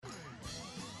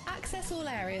Access all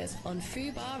areas on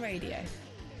Fubar Radio.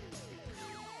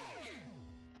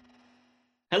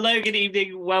 Hello, good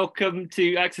evening. Welcome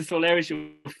to Access All Areas, your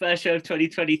first show of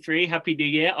 2023. Happy New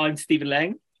Year. I'm Stephen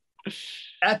Lang.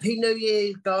 Happy New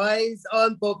Year, guys.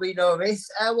 I'm Bobby Norris.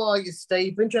 How are you,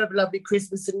 Stephen? Did you have a lovely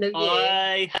Christmas and New Year?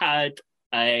 I had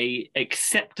a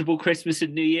acceptable Christmas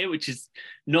and New Year, which is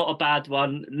not a bad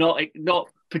one. Not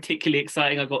particularly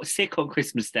exciting. I got sick on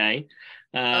Christmas Day.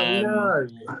 Oh, no.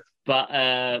 But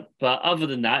other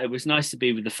than that, it was nice to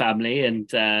be with the family and,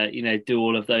 do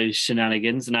all of those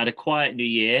shenanigans. And I had a quiet New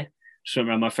Year. Just went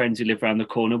around my friends who live around the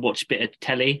corner, watched a bit of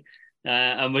telly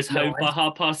and was home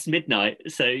by midnight.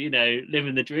 So,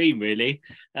 living the dream, really.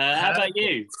 How about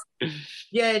you?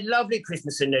 Yeah, lovely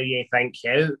Christmas and New Year, thank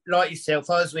you. Like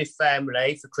yourself, I was with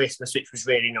family for Christmas, which was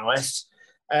really nice.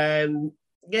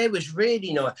 It was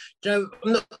really nice. I'm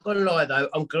not going to lie, though.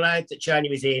 I'm glad that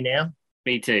January's here now.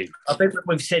 Me too. I think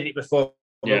we've said it before.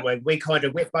 Yeah. We kind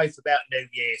of, we're both about New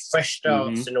Year, fresh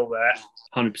starts and all that.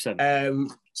 100%.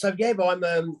 But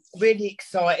I'm really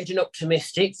excited and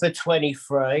optimistic for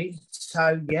 23.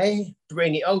 So,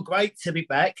 bring it on. Great to be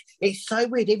back. It's so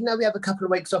weird, even though we have a couple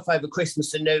of weeks off over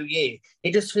Christmas and New Year,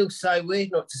 it just feels so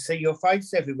weird not to see your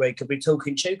face every week and be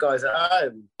talking to you guys at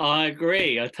home. I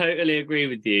agree. I totally agree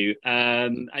with you.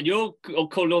 And you're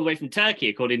calling all the way from Turkey,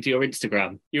 according to your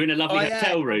Instagram. You're in a lovely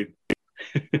hotel room.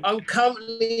 I'm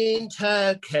currently in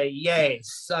Turkey, yes.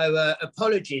 So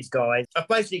apologies, guys. I've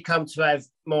basically come to have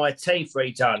my teeth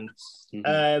redone.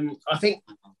 I think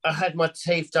I had my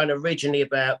teeth done originally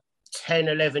about 10,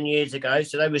 11 years ago,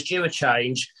 so they was due a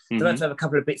change. So I had to have a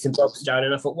couple of bits and bobs done,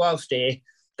 and I thought, whilst here,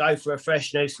 go for a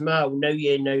fresh new smile, new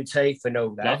year, new teeth and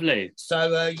all that. Lovely.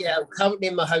 So, I'm currently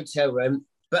in my hotel room.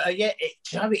 But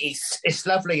it's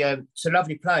lovely. It's a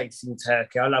lovely place in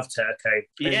Turkey. I love Turkey.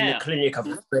 And the clinic I've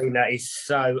been at is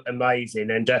so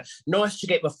amazing, and nice to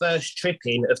get my first trip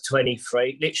in of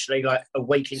 23. Literally like a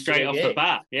week into straight off the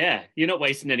bat. Yeah, you're not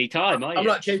wasting any time, are you? I'm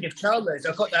like Judith Chalmers.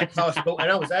 I've got that passport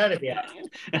and I was out of here.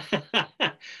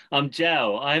 I'm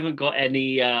gel. I haven't got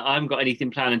any. I haven't got anything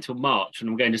planned until March when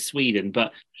I'm going to Sweden.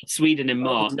 But Sweden in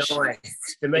March, nice.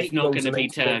 It's not going to be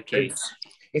Turkey.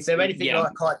 If they're anything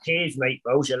like IKEA's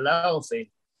meatballs, you're laughing.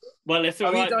 Well, it's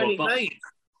all right, Bob. But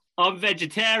I'm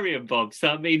vegetarian, Bob. So,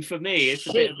 I mean, for me, it's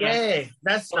a bit of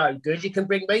that's no good. You can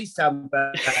bring me some.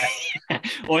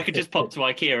 Or I could just pop to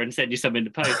IKEA and send you some in the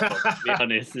post, Bob, to be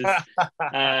honest.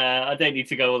 I don't need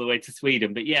to go all the way to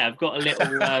Sweden. But, I've got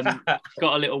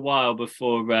a little while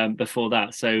before that.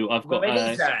 So, I've got... When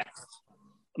is that?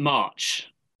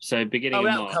 March. So, beginning of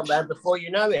March. That'll come round before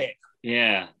you know it.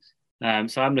 Yeah.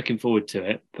 So I'm looking forward to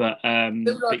it, but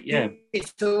yeah.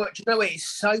 It's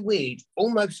so weird.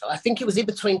 Almost, I think it was in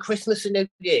between Christmas and New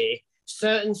Year.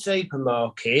 Certain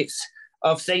supermarkets,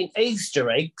 I've seen Easter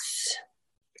eggs.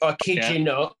 I kid you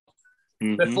not.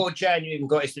 Before January even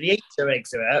got it, so the Easter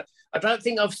eggs are out. I don't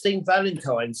think I've seen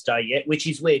Valentine's Day yet, which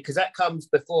is weird because that comes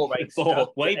before Easter.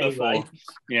 Way before,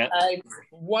 yeah.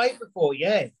 Way before,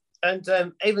 yeah. And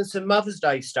even some Mother's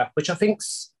Day stuff, which I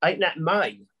think's ain't that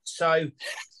May. So.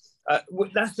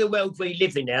 That's the world we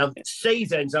live in now.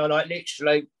 Seasons are like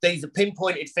literally, these are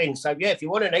pinpointed things. So, if you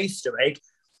want an Easter egg,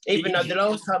 even though the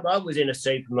last time I was in a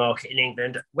supermarket in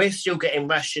England, we're still getting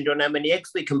rationed on how many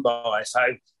eggs we can buy. So,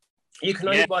 you can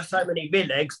only buy so many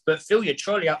real eggs, but fill your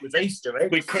trolley up with Easter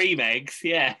eggs. With cream eggs,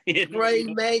 yeah.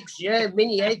 Cream eggs,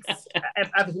 mini eggs.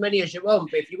 Have as many as you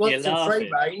want. But if you want some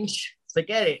free range,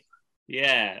 forget it.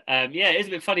 Yeah. It's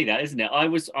a bit funny that, isn't it? I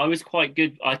was quite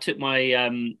good. I took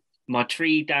my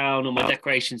tree down or my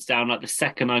decorations down like the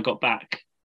second I got back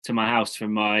to my house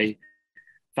from my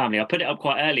family. I put it up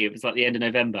quite early. It was like the end of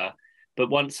November. But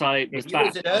once I was back... You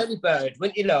was an early bird,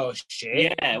 weren't you, last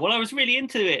year? Yeah, well, I was really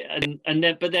into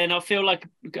it. But then I feel like,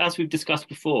 as we've discussed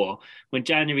before, when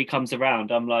January comes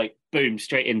around, I'm like, boom,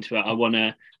 straight into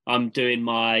it. I'm doing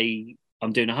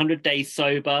 100 days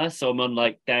sober. So I'm on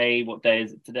like what day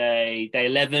is it today? Day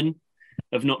 11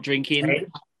 of not drinking.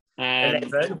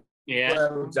 11. Yeah.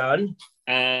 Well done.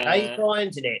 How are you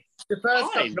finding it? The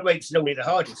first couple of weeks are normally the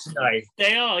hardest, aren't they?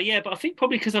 They are, yeah. But I think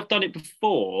probably because I've done it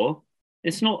before,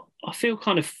 it's not... I feel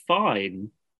kind of fine.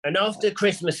 And after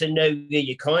Christmas and New Year,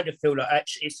 you kind of feel like...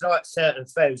 Actually, it's like certain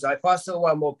foods. Like if I saw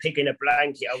one more pig in a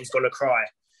blanket, I was going to cry.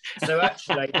 So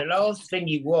actually, the last thing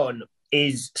you want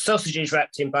is sausages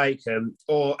wrapped in bacon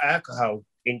or alcohol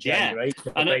in January,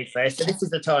 to be fair. So this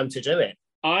is the time to do it.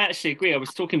 I actually agree. I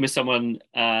was talking with someone,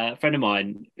 a friend of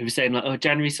mine, who was saying, like, oh,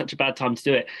 January's such a bad time to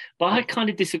do it. But I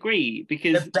kind of disagree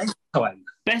because... The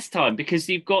best time, because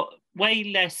you've got way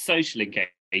less social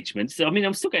engagements. I mean,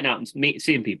 I'm still going out and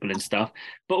seeing people and stuff,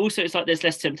 but also it's like there's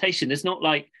less temptation. There's not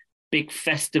like big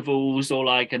festivals or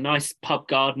like a nice pub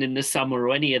garden in the summer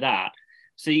or any of that.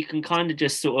 So you can kind of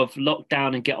just sort of lock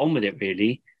down and get on with it,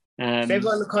 really. So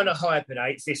everyone kind of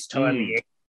hibernates this time of year.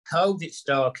 Cold, it's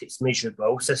dark, it's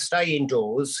miserable. So stay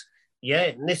indoors. Yeah,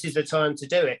 and this is the time to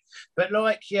do it. But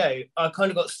like you, I kind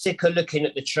of got sick of looking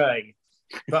at the tree.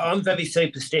 But I'm very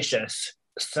superstitious.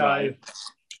 So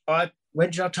when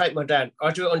did I take my dad?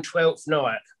 I do it on 12th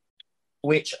night,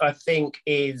 which I think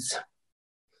is...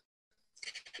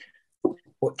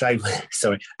 What day?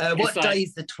 Sorry. What day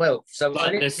is the 12th? So I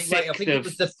think it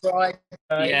was the Friday.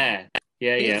 Yeah.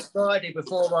 It's Friday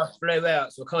before I flew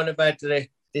out. So I kind of had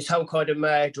this whole kind of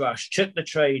mad rush. Took the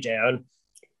tree down.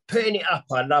 Putting it up,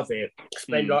 I love it.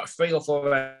 Spend like 3 or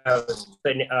 4 hours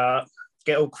putting it up,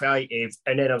 get all creative.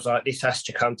 And then I was like, this has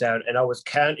to come down. And I was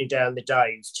counting down the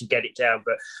days to get it down.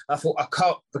 But I thought, I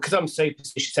can't, because I'm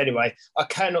superstitious anyway, I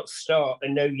cannot start a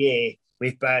new year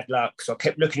with bad luck. So I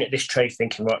kept looking at this tree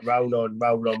thinking, right, roll on.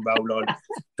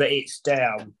 But it's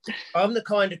down. I'm the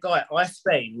kind of guy, I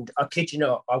kid you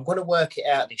not, I'm going to work it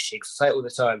out this year, because I say it all the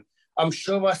time. I'm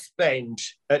sure I spend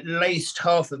at least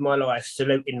half of my life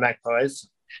saluting magpies.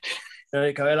 And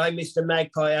I go, hello, Mr.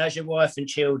 Magpie, how's your wife and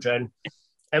children?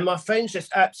 And my friends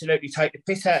just absolutely take the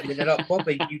piss out of me. They're like,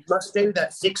 Bobby, you must do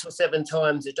that 6 or 7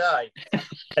 times a day.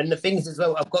 And the things as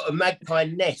well, I've got a magpie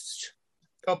nest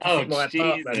opposite my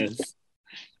apartment.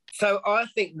 So I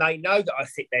think they know that I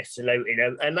sit there saluting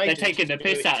them. And they're taking the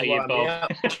piss out of you, Bob.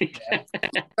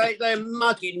 They're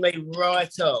mugging me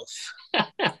right off.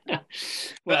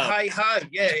 But hey ho,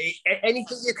 yeah,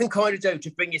 anything you can kind of do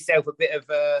to bring yourself a bit of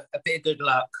good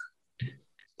luck.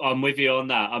 I'm with you on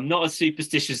that. I'm not as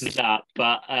superstitious as that,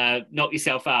 but knock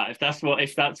yourself out. If that's what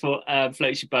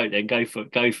floats your boat, then go for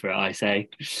it. I say.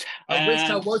 I wish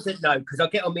I wasn't though, because I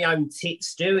get on my own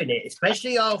tits doing it,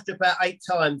 especially after about 8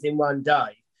 times in one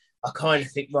day. I kind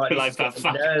of think, right, this has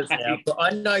got nerves now. But I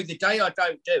know the day I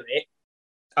don't do it,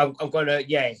 I'm gonna,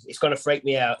 it's gonna freak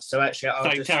me out. So actually,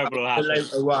 I'll just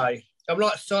float away. I'm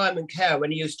like Simon Cowell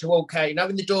when he used to walk out,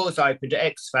 when the doors opened at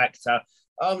X Factor.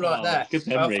 I'm like that.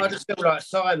 I just feel like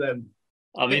Simon.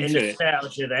 I'm into it.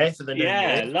 Nostalgia there for the new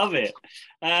year. Love it.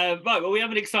 Right, well, we have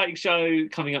an exciting show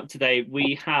coming up today.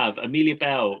 We have Amelia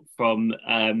Bell from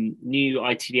new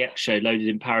ITDX show, Loaded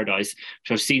in Paradise,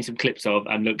 which I've seen some clips of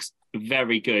and looks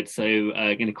very good. So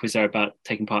going to quiz her about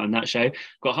taking part in that show.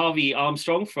 Got Harvey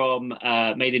Armstrong from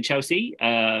Made in Chelsea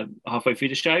halfway through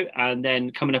the show. And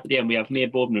then coming up at the end, we have Mia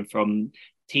Boardman from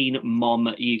Teen Mom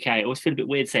UK. I always feel a bit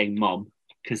weird saying mom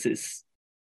because it's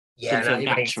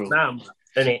natural. Mum,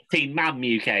 isn't it? Teen Mum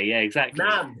UK, yeah, exactly.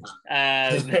 Mum.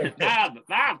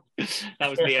 Mum. That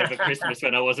was me over Christmas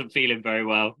when I wasn't feeling very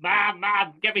well.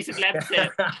 Mum, get me some lemon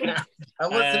sip. I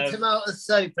want some tomato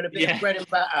soup and a bit of bread and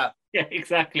butter. Yeah,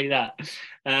 exactly that.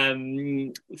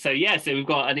 So we've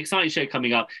got an exciting show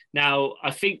coming up. Now,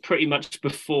 I think pretty much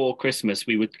before Christmas,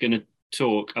 we were going to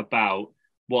talk about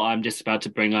what I'm just about to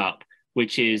bring up,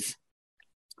 which is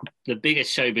the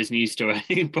biggest showbiz news story, I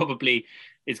think probably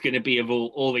is going to be of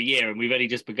all the year, and we've only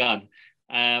just begun.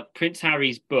 Prince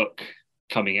Harry's book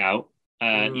coming out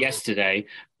yesterday,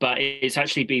 but it's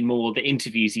actually been more the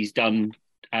interviews he's done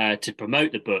to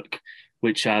promote the book,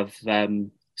 which have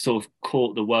sort of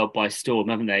caught the world by storm,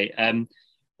 haven't they?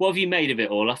 What have you made of it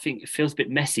all? I think it feels a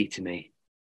bit messy to me.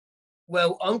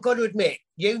 Well, I'm going to admit,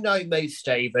 you know me,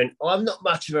 Stephen, I'm not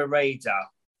much of a reader.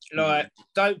 Like,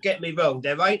 don't get me wrong,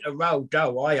 there ain't a Roald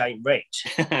Dahl I ain't read.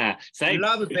 Same.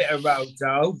 Love a bit of Roald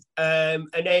Dahl. And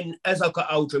then as I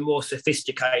got older and more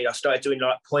sophisticated, I started doing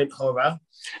like point horror.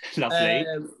 Lovely.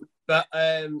 But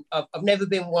I've never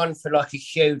been one for like a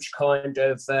huge kind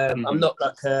of, I'm not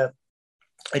like a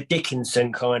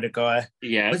Dickinson kind of guy.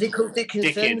 Yeah. Was it called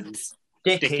Dickinson?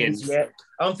 Dickens, yeah.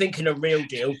 I'm thinking a real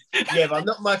deal. Yeah, but I'm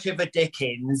not much of a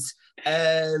Dickens.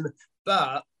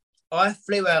 But I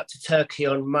flew out to Turkey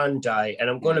on Monday, and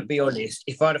I'm going to be honest,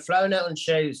 if I'd have flown out on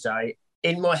Tuesday,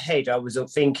 in my head I was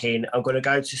thinking I'm going to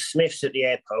go to Smith's at the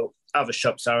airport. Other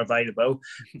shops are available,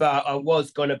 but I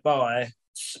was going to buy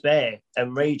Spare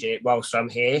and read it whilst I'm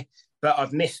here, but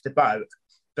I've missed the boat.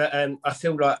 But I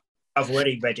feel like I've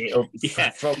already read it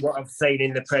from what I've seen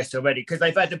in the press already, because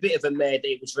they've had a bit of a mare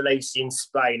that it was released in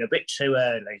Spain a bit too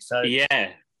early. So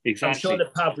yeah, exactly. I'm sure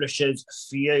the publisher's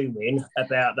fuming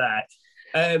about that.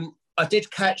 I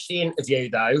did catch the interview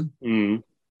though. Do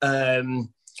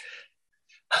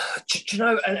you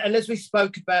know, and as we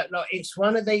spoke about, like, it's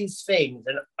one of these things,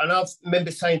 and I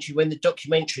remember saying to you when the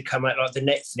documentary came out, like the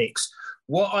Netflix,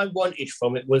 what I wanted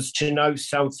from it was to know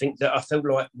something that I felt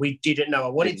like we didn't know. I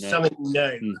wanted something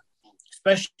new,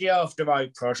 especially after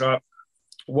Oprah. I was like,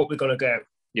 what we're going to get.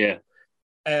 Yeah.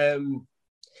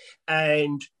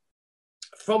 And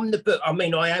from the book, I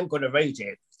mean, I am going to read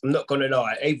it. I'm not going to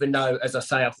lie, even though, as I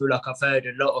say, I feel like I've heard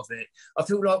a lot of it. I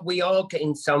feel like we are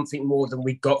getting something more than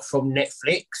we got from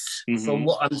Netflix, from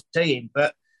what I'm seeing.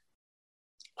 But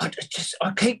I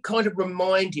keep kind of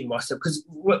reminding myself, because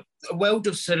a world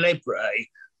of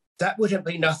celebrity, that wouldn't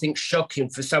be nothing shocking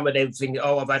for some of them thinking,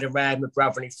 oh, I've had a row with my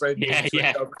brother and he threw me into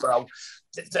a dog bowl.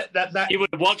 You would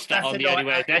have watched that on The Only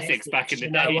Way of Essex back in the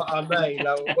day. You know what I mean?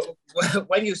 Like,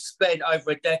 when you spend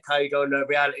over a decade on a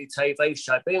reality TV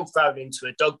show, being thrown into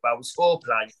a dog bowl is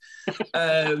foreplay.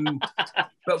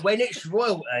 But when it's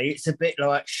royalty, it's a bit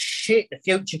like, shit, the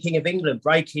future King of England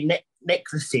breaking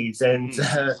necklaces and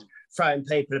throwing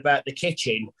people about the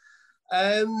kitchen.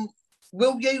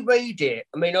 Will you read it?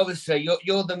 I mean, obviously,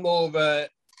 you're the more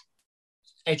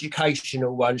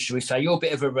educational one, should we say? You're a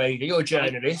bit of a reader. You're a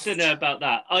journalist. I don't know about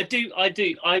that. I do. I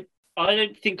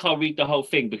don't think I'll read the whole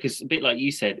thing because, a bit like you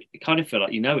said, I kind of feel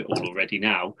like you know it all already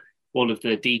now, all of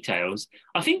the details.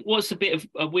 I think what's a bit of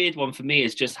a weird one for me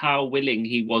is just how willing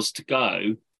he was to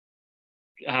go,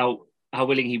 how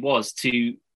willing he was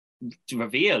to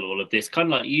reveal all of this. Kind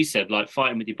of like you said, like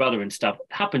fighting with your brother and stuff.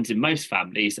 It happens in most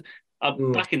families.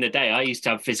 Back in the day, I used to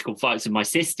have physical fights with my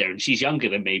sister, and she's younger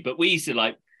than me, but we used to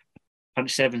like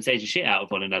punch seven stage of shit out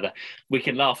of one another. We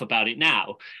can laugh about it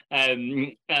now.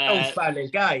 All fun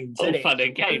and games, all isn't it? fun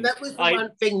and games. And that was the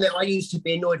one thing that I used to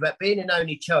be annoyed about, being an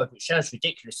only child, which sounds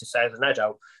ridiculous to say as an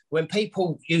adult. When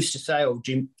people used to say, oh,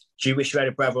 do you wish you had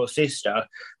a brother or sister?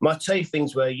 My two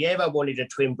things were, I wanted a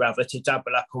twin brother to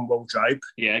double up on wardrobe.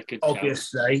 Yeah, good.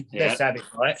 Obviously, let's have it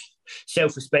right.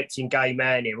 Self-respecting gay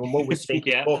man here. I'm always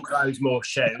thinking more clothes, more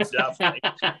shoes. Lovely.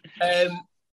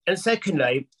 And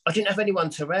secondly, I didn't have anyone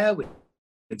to row with.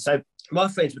 So my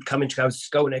friends would come into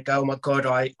school and they'd go, oh my God,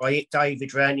 I hit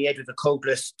David round the head with a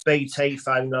cordless BT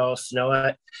phone last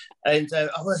night. And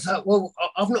I was like, well,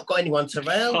 I've not got anyone to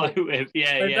row with.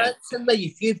 That, to me,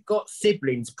 if you've got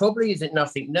siblings, probably isn't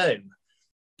nothing new.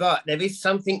 But there is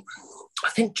something, I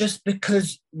think, just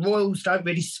because royals don't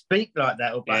really speak like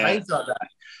that or behave like that.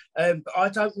 But I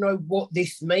don't know what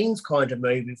this means kind of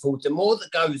moving forward. The more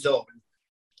that goes on,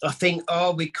 I think,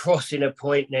 are we crossing a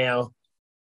point now?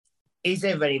 Is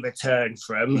there any return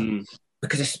from?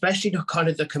 Because especially the kind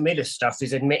of the Camilla stuff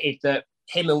is admitted that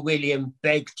him and William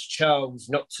begged Charles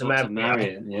not to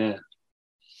marry him.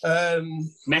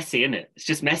 Messy, isn't it? It's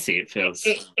just messy, it feels.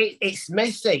 It's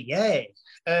messy, yeah.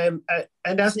 And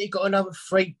hasn't he got another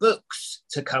 3 books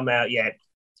to come out yet?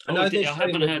 I know I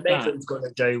haven't heard that. Meghan's going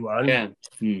to do one. Yeah.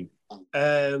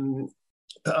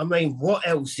 But I mean, what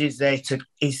else is there to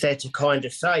kind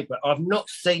of say? But I've not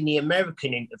seen the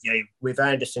American interview with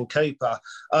Anderson Cooper.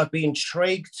 I'd be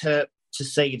intrigued to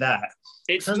see that.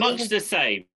 It's much the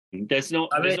same. There's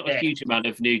not a huge amount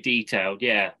of new detail,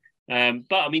 but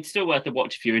I mean, still worth a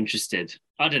watch if you're interested.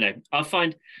 I don't know. I'll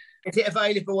find. Is it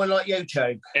available on like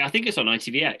YouTube? I think it's on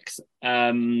ITVX.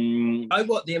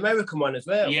 What, the American one as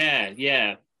well? Yeah.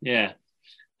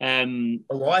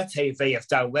 ITV have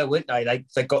done well, wouldn't they?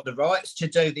 They got the rights to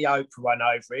do the Oprah one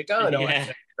over here. Go on,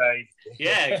 ITV.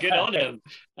 Yeah, good on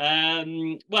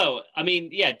them. Well, I mean,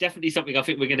 definitely something I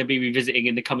think we're going to be revisiting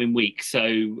in the coming week. So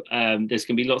there's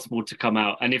going to be lots more to come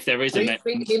out. And if there is Do you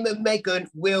think him and Meghan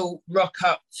will rock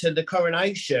up to the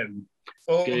coronation?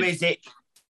 Or is it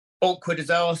awkward as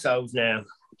arseholes now?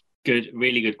 Good,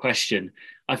 really good question.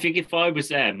 I think if I was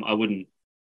them, I wouldn't,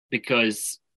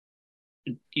 because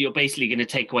you're basically going to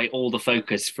take away all the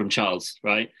focus from Charles,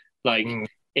 right? Like,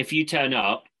 if you turn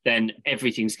up, then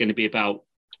everything's going to be about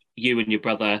you and your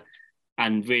brother,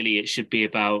 and really it should be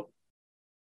about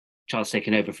Charles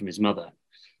taking over from his mother.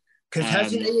 Because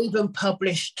hasn't he even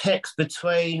published text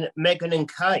between Meghan and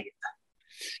Kate?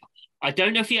 I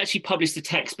don't know if he actually published the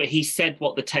text, but he said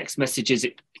what the text messages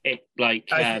it's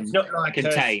not like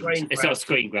contained. It's not a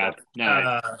screen grab.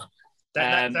 No.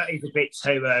 That is a bit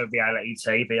too reality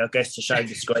TV, I guess, to show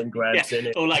the screen grabs in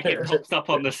it. Or like it pops up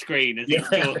on the screen as he's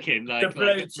talking, like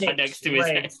right next to his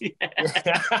head.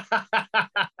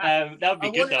 That would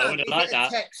be good, though. I would have liked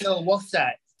that. Text or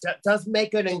WhatsApp? Does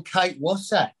Meghan and Kate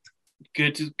WhatsApp?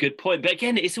 Good point. But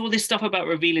again, it's all this stuff about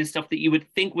revealing stuff that you would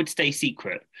think would stay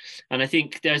secret. And I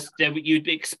think you'd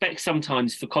expect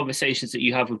sometimes for conversations that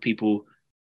you have with people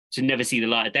to never see the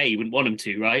light of day. You wouldn't want them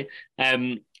to, right?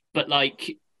 But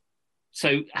like...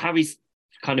 So Harry's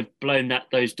kind of blown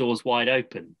those doors wide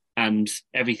open, and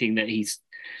everything that he's,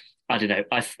 I don't know,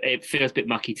 it feels a bit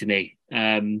mucky to me. Do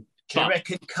you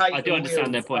reckon Kate? I do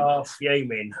understand their point. Are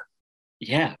fuming.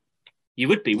 Yeah, you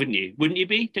would be, wouldn't you? Wouldn't you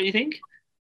be? Don't you think?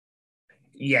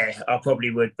 Yeah, I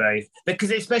probably would be,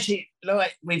 because especially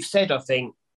like we've said, I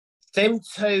think them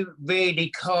two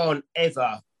really can't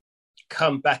ever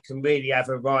come back and really have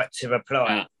a right to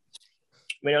reply. Yeah.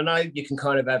 I mean, I know you can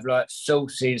kind of have like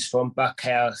sources from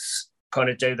Buckhouse kind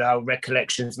of do the whole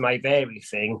recollections may vary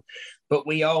thing, but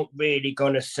we aren't really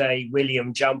going to say,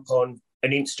 William, jump on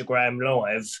an Instagram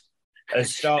live and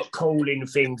start calling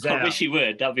things out. I wish you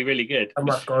would. That'd be really good. Oh,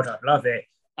 my God, I'd love it.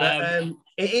 But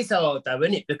it is hard, though,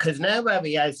 isn't it? Because now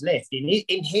Harry has left,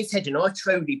 in his head, and I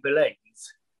truly believe,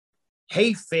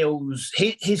 he feels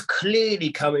he's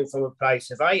clearly coming from a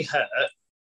place of a hurt.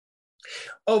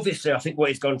 Obviously, I think what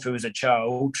he's gone through as a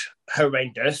child,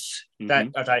 horrendous. That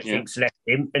I don't think's left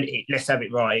him. And let's have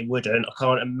it right, he wouldn't. I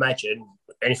can't imagine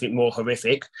anything more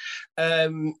horrific.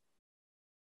 And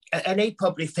he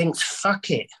probably thinks, fuck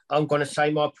it, I'm going to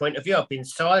say my point of view. I've been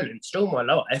silenced all my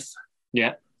life.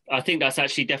 Yeah, I think that's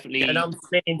actually definitely... And I'm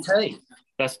spitting tea.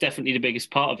 That's definitely the biggest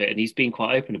part of it, and he's been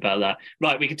quite open about that.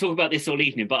 Right, we can talk about this all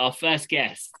evening, but our first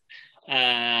guest,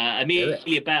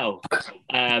 Amelia Bell,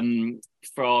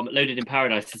 from Loaded in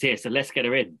Paradise, is here, so let's get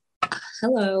her in.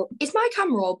 Hello. Is my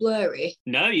camera all blurry?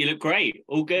 No, you look great.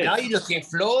 All good. Now you're looking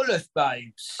flawless,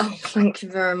 babes. Oh, thank you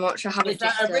very much. I haven't. Is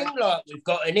that a ring light we've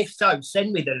got? And if so,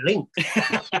 send me the link.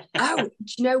 Oh,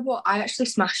 do you know what? I actually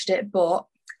smashed it, but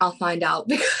I'll find out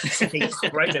because it's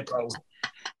incredible.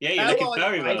 Yeah, you're looking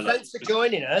very well. Thanks for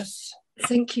joining us.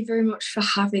 Thank you very much for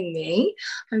having me.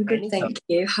 I'm good, thank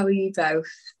you. How are you both?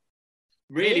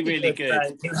 Really, really good.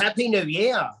 Thank you. Happy New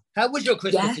Year. How was your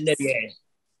Christmas and New Year?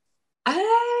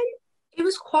 It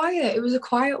was quiet. It was a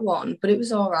quiet one, but it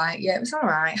was all right. Yeah, it was all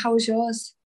right. How was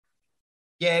yours?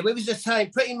 Yeah, we was the same,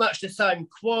 pretty much the same,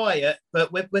 quiet,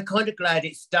 but we're kind of glad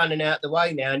it's done and out the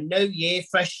way now. New Year,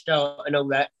 fresh start and all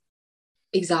that.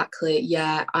 Exactly,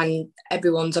 yeah. And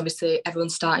everyone's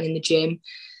starting in the gym.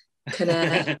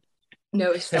 Can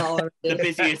notice that already.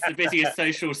 the busiest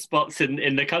social spots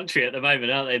in the country at the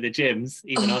moment, aren't they? The gyms.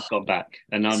 Even I've gone back,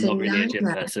 and I'm not really a gym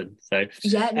person. So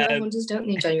yeah, no, everyone just don't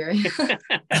in January.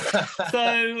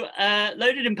 So,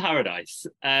 Loaded in Paradise.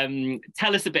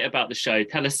 Tell us a bit about the show.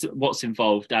 Tell us what's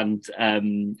involved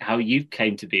and how you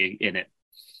came to be in it.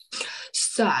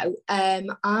 So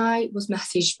I was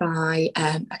messaged by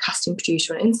a casting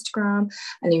producer on Instagram,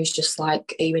 and he was just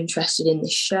like, are you interested in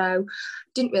this show?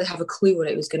 Didn't really have a clue what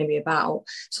it was going to be about.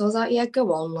 So I was like, yeah,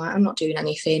 go on. Like, I'm not doing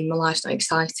anything. My life's not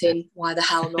exciting. Why the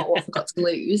hell not? What have I got to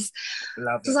lose? So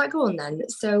I was like, go on then.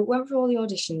 So went through all the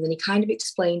auditions, and he kind of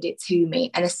explained it to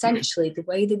me. And essentially the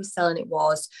way they were selling it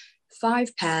was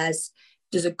 5 pairs.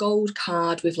 There's a gold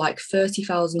card with like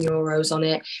 30,000 euros on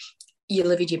it. You're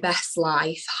living your best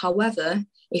life. However,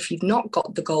 if you've not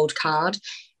got the gold card,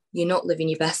 you're not living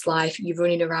your best life. You're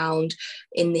running around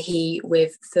in the heat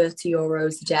with 30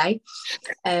 euros a day.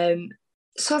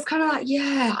 So I was kind of like,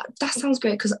 yeah, that sounds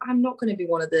great, because I'm not going to be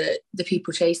one of the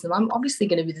people chasing them. I'm obviously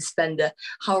going to be the spender.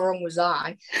 How wrong was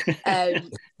I?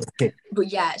 But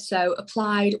yeah, so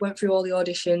applied, went through all the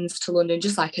auditions to London,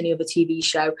 just like any other TV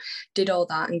show, did all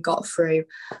that and got through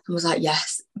and was like,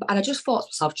 yes. And I just thought to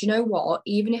myself, do you know what?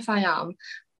 Even if I am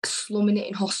slumming it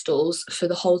in hostels for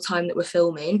the whole time that we're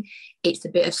filming, it's a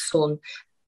bit of sun.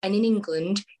 And in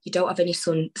England, you don't have any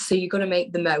sun, so you're going to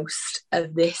make the most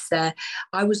of this.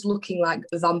 I was looking like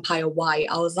Vampire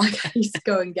White. I was like, I need to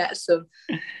go and get some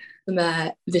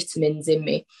vitamins in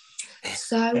me.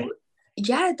 So,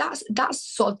 yeah, that's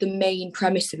sort of the main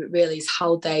premise of it, really, is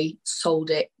how they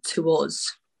sold it to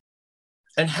us.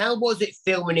 And how was it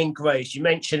filming in Greece? You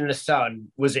mentioned the sun.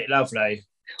 Was it lovely?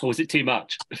 Or was it too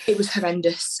much? It was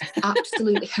horrendous,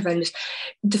 absolutely horrendous.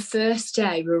 The first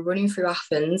day we were running through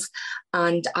Athens,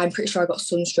 and I'm pretty sure I got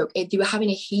sunstroke. They were having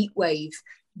a heat wave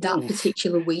that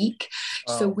particular week.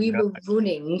 So we were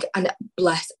running, and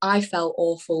bless, I felt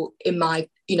awful in my,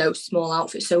 small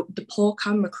outfit. So the poor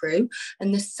camera crew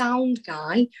and the sound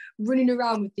guy running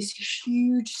around with this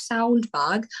huge sound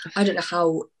bag. I don't know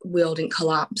how we all didn't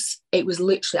collapse. It was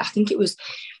literally, I think it was,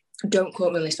 don't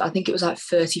quote me on this, but I think it was like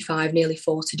 35, nearly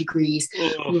 40 degrees.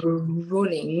 We were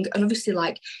running, and obviously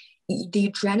like the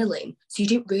adrenaline, so you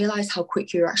didn't realise how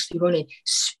quick you were actually running,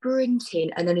 sprinting,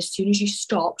 and then as soon as you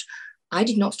stopped, I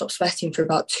did not stop sweating for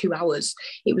about 2 hours.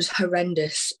 It was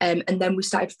horrendous. And then we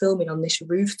started filming on this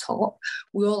rooftop.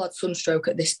 We all had sunstroke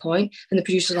at this point, and the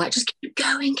producer was like, just keep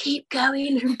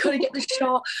going, we've got to get the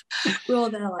shot. We're all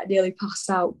there like nearly passed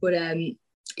out, but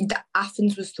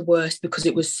Athens was the worst because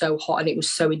it was so hot and it was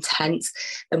so intense,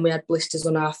 and we had blisters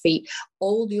on our feet.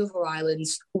 All the other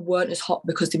islands weren't as hot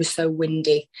because they were so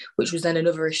windy, which was then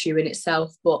another issue in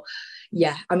itself. But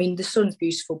yeah, I mean, the sun's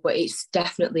beautiful, but it's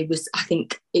definitely was, I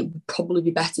think it would probably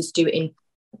be better to do it in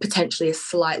potentially a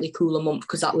slightly cooler month,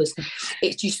 because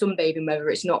it's just sunbathing weather.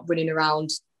 It's not running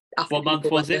around. What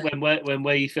month was it? When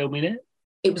were you filming it?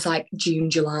 it was like June,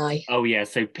 July. Oh yeah,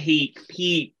 so peak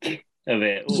of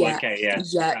it. Oh, Yeah, okay, yeah.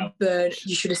 yeah. Wow. Burn.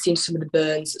 You should have seen some of the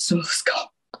burns that some of us got.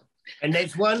 And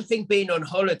there's one thing being on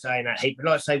holiday and that heap,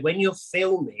 like I say, when you're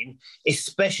filming,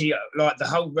 especially like the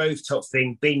whole rooftop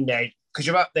thing, being there, because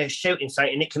you're up there shooting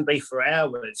something and it can be for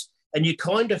hours, and you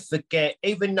kind of forget,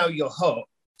 even though you're hot,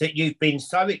 that you've been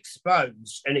so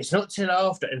exposed, and it's not till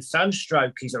after, and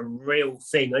sunstroke is a real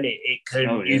thing, and it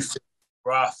can, you feel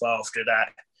rough after that.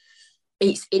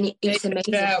 It's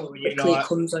amazing how quickly it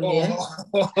comes on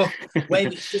you.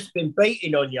 When it's just been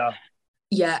beating on you.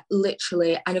 Yeah,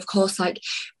 literally. And of course, like,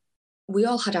 we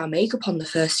all had our makeup on the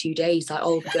first few days, like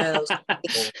all the girls.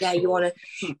 Yeah, you want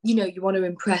to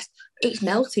impress. It's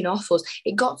melting off us.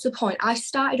 It got to the point, I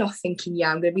started off thinking, yeah,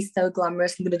 I'm going to be so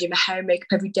glamorous. I'm going to do my hair and makeup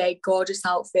every day, gorgeous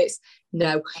outfits.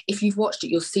 No, if you've watched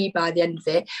it, you'll see by the end of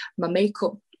it, my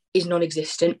makeup is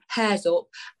non-existent, hair's up,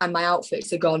 and my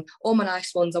outfits are gone. All my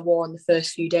nice ones I wore on the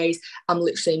first few days, I'm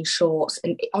literally in shorts.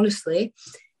 And honestly,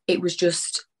 it was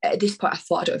just, at this point, I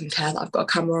thought, I don't even care that I've got a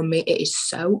camera on me. It is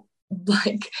so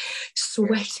like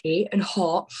sweaty and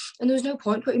hot, and there was no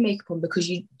point putting makeup on because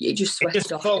it just sweated it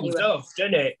just off. Falls off,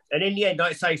 doesn't it? And in the end,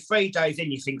 like I say, 3 days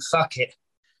in, you think, fuck it.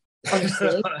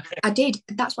 Honestly, I did.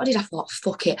 That's what I did. I thought,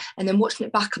 fuck it. And then watching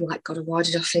it back, I'm like, God, why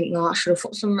did I think that? I should have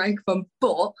put some makeup on.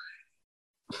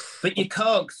 But you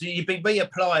can't, because you'd be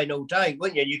reapplying all day,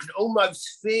 wouldn't you? You can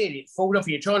almost feel it fall off.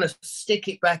 You're trying to stick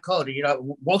it back on, and you're like,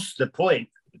 what's the point?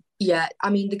 Yeah, I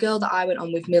mean, the girl that I went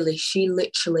on with, Millie, she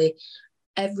literally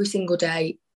every single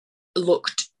day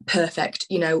looked perfect,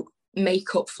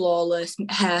 makeup flawless,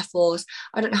 hair flawless.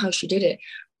 I don't know how she did it,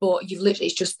 but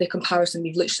it's just the comparison.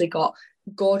 You've literally got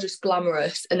gorgeous,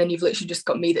 glamorous, and then you've literally just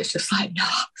got me that's just like,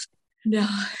 no.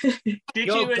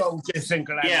 You're gorgeous and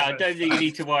glamorous. Yeah, I don't think you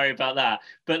need to worry about that.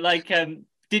 But like,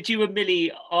 did you and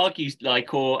Millie argue,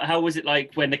 like, or how was it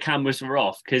like when the cameras were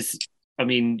off? Because I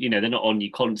mean, they're not on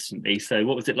you constantly. So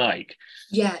what was it like?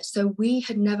 Yeah, so we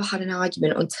had never had an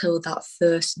argument until that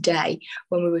first day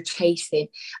when we were chasing.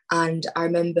 And I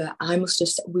remember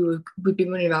we'd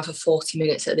been running around for 40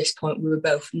 minutes at this point. We were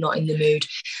both not in the mood.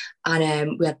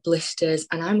 And we had blisters.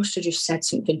 And I must have just said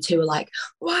something to her like,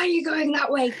 why are you going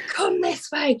that way? Come this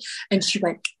way. And she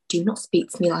went, do not speak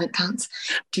to me like that.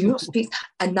 Do not speak.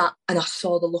 And I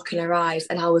saw the look in her eyes.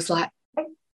 And I was like,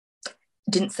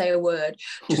 didn't say a word.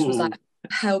 Just was like,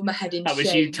 held my head in shame. That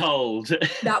was you told.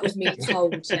 That was me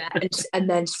told, yeah. And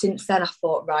then since then I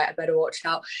thought, right, I better watch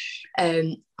out.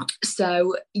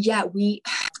 So yeah,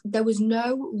 there was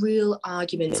no real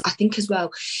arguments. I think as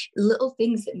well, little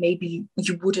things that maybe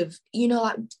you would have,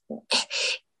 like,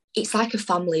 it's like a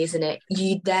family, isn't it?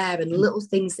 You're there, and little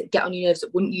things that get on your nerves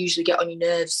that wouldn't usually get on your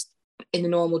nerves in the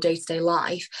normal day-to-day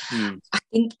life. I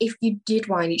think if you did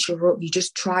wind each other up, you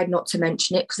just tried not to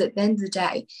mention it, because at the end of the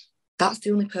day, that's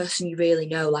the only person you really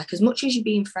know. Like, as much as you're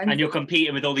being friendly, and you're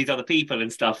competing with all these other people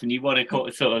and stuff, and you want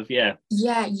to sort of, yeah,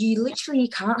 you literally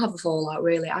can't have a fallout,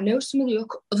 really. I know some of the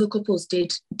other couples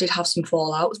did have some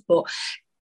fallouts, but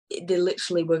they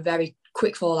literally were very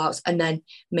quick fallouts and then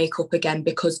make up again,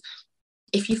 because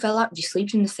if you fell out, you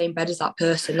sleep in the same bed as that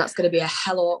person. That's going to be a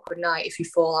hell awkward night if you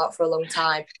fall out for a long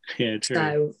time. Yeah, true.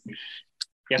 So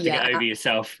you have to get over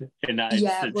yourself in that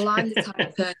instance. Yeah, well, I'm the type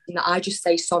of person that I just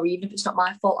say sorry, even if it's not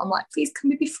my fault. I'm like, please, can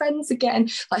we be friends again?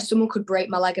 Like, someone could break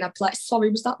my leg and I'd be like,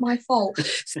 sorry, was that my fault?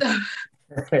 So,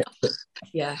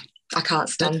 yeah, I can't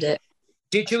stand it.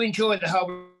 Did you enjoy the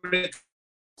whole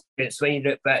experience when you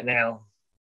look back now?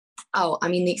 Oh, I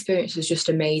mean, the experience was just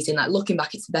amazing. Like, looking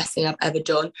back, it's the best thing I've ever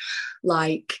done.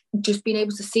 Like, just being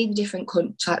able to see the different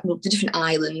the different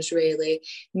islands, really,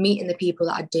 meeting the people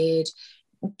that I did,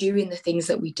 doing the things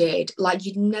that we did. Like,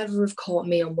 you'd never have caught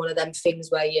me on one of them things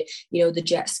where the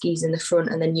jet skis in the front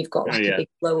and then you've got like a big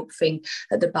blow up thing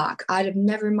at the back. I'd have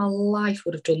never in my life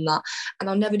would have done that, and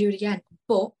I'll never do it again.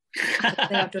 But I can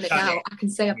say I've done it now. I can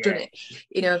say I've done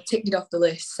it. I've ticked it off the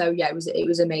list. So yeah, it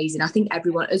was amazing. I think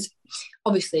everyone is,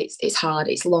 obviously it's hard.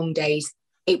 It's long days.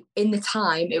 In the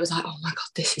time, it was like, oh my God,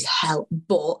 this is hell.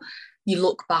 But you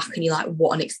look back and you're like,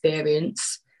 what an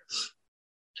experience.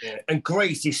 Yeah. And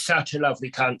Greece is such a lovely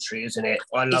country, isn't it?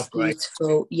 I love Greece.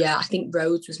 Beautiful. Yeah, I think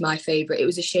Rhodes was my favourite. It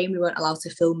was a shame we weren't allowed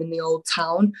to film in the old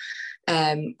town,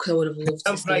 because I would have loved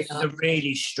to. Some places are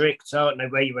really strict, aren't they,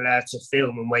 where you're allowed to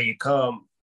film and where you can't?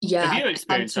 Yeah. Have you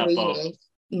experienced that, Bob?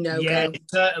 No. Yeah,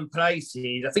 certain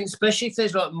places. I think especially if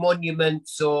there's like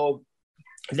monuments or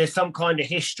there's some kind of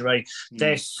history,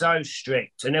 they're so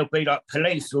strict. And there'll be like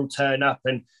police will turn up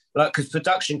and like, because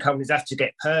production companies have to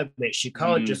get permits. You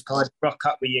can't just kind of rock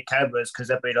up with your cameras because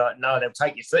they'll be like, no, they'll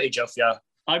take your footage off you.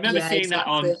 I remember Yeah, seeing that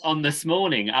exactly. on This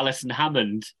Morning. Alison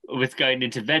Hammond was going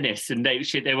into Venice, and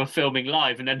they were filming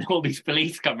live, and then all these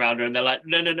police come round her, and they're like,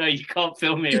 "No, you can't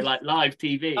film here, like live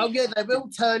TV." Oh yeah, they will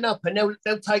turn up and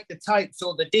they'll take the tapes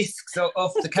or the discs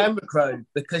off the camera crew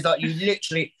because like you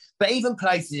literally. But even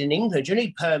places in England, you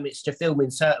need permits to film in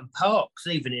certain parks,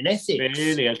 even in Essex.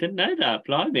 Really, I didn't know that.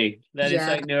 Blimey, learning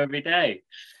something new every day.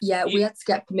 Yeah, we had to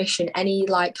get permission. Any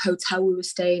like hotel we were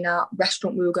staying at,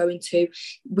 restaurant we were going to,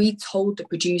 we told the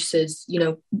producers, you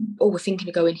know, oh, we're thinking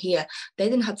of going here. They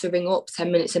then had to ring up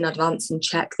 10 minutes in advance and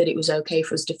check that it was okay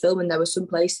for us to film. And there were some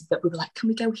places that we were like, can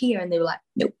we go here? And they were like,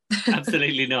 nope.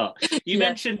 Absolutely not. You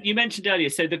mentioned earlier,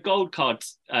 so the gold card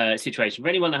situation, for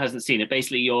anyone that hasn't seen it,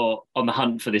 basically you're on the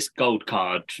hunt for this gold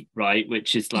card, right?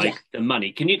 Which is like the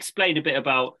money. Can you explain a bit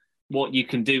about what you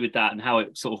can do with that and how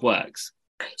it sort of works?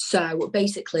 So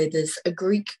basically, there's a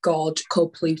Greek god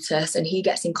called Plutus, and he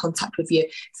gets in contact with you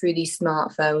through these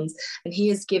smartphones, and he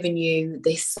has given you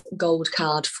this gold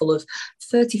card full of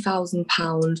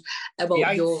 £30,000.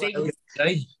 Euros.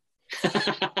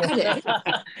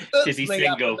 Is he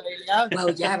single?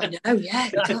 Well, yeah, I know, yeah.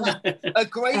 A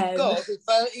Greek god with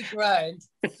 30 grand.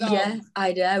 So. Yeah,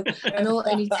 I know.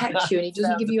 And he texts you and he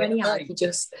doesn't give you any help. He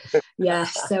just,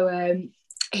 so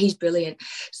he's brilliant.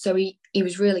 So he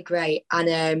was really great.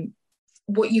 And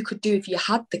what you could do if you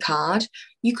had the card,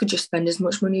 you could just spend as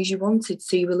much money as you wanted.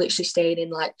 So you were literally staying in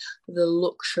like the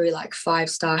luxury, like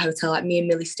 5-star hotel. Like me and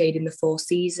Millie stayed in the Four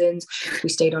Seasons. We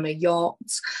stayed on a yacht.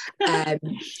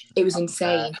 It was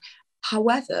insane.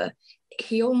 However,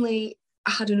 he only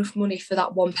had enough money for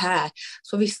that one pair.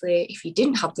 So obviously, if you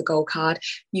didn't have the gold card,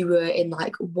 you were in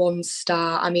like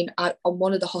 1-star. I mean, on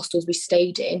one of the hostels we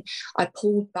stayed in, I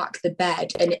pulled back the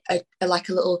bed and like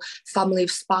a little family of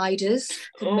spiders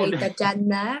had made their den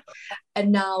there.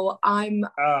 And now I'm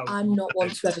not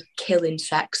one to ever kill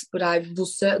insects, but I will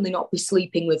certainly not be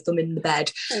sleeping with them in the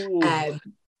bed.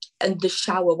 And the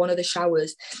shower, one of the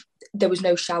showers, there was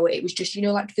no shower. It was just, you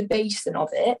know, like the basin of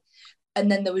it. And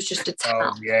then there was just a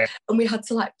tap, and we had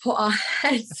to like put our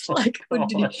heads like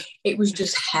underneath. It was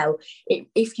just hell.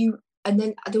 And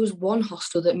then there was one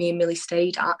hostel that me and Millie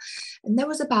stayed at, and there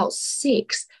was about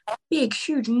 6 big,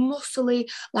 huge,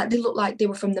 muscly, like they looked like they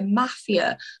were from the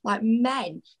mafia, like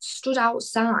men stood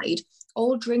outside,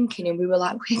 all drinking, and we were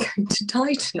like, we're going to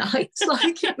die tonight.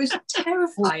 Like it was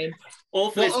terrifying.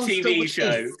 Awfulest TV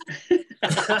show.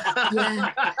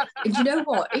 Yeah. And you know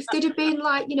what? If they'd have been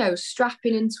like, you know,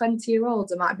 strapping in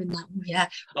 20-year-olds, I might have been like, yeah.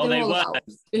 Oh, they were.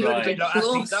 It would have been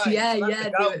close. Yeah.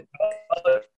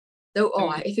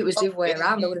 If it was the other way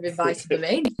around, I would have invited them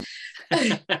in.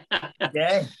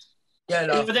 Yeah.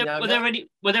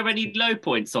 Were there any low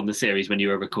points on the series when you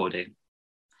were recording?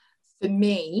 For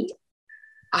me,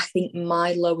 I think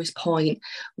my lowest point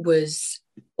was,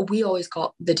 we always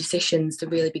got the decisions, the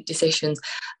really big decisions,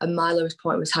 and my lowest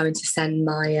point was having to send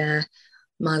my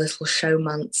my little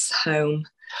showmance home.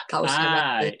 That was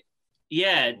horrendous.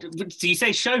 Yeah. Do you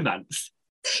say showmance?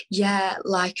 Yeah,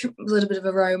 like a little bit of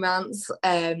a romance.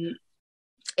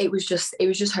 It was just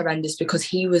horrendous because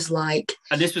he was like,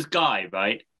 and this was Guy,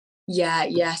 right?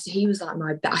 Yeah. So he was like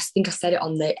my best. I think I said it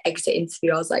on the exit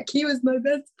interview. I was like, he was my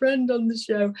best friend on the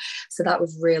show. So that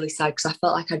was really sad because I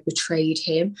felt like I'd betrayed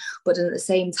him. But at the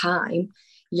same time,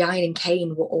 Yain and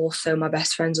Kane were also my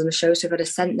best friends on the show. So if I'd have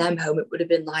sent them home, it would have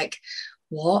been like,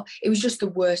 what? It was just the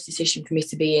worst decision for me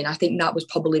to be in. I think that was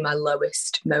probably my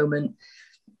lowest moment.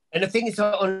 And the thing is,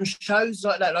 on shows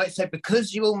like that, like I said,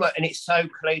 because you almost, and it's so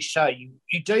cliche,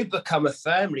 you do become a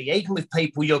family, even with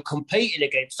people you're competing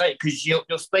against, because you're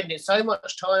spending so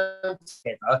much time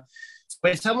together.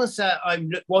 When someone says, I'm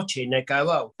watching, they go,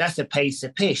 oh, that's a piece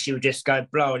of piss. You just go,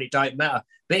 blow, and it don't matter.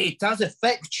 But it does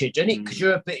affect you, doesn't it? Because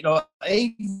you're a bit like,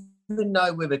 even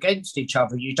though we're against each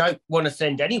other, you don't want to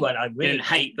send anyone home, really. You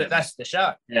hate them. But that's the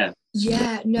show.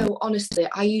 Yeah, no, honestly,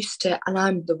 I used to, and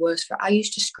I'm the worst for it, I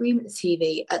used to scream at the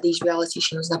TV at these reality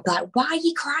shows, and I'd be like, why are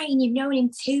you crying? You've known in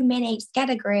 2 minutes, get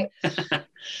a grip.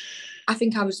 I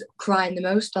think I was crying the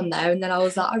most on there, and then I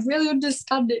was like, I really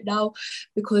understand it now,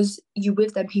 because you're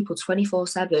with them people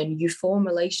 24/7, you form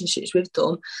relationships with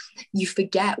them, you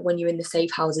forget when you're in the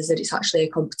safe houses that it's actually a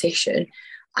competition,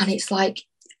 and it's like,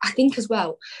 I think as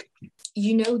well,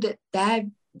 you know that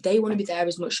they want to be there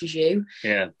as much as you.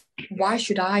 Yeah. Why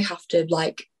should I have to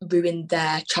like ruin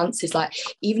their chances? Like,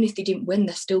 even if they didn't win,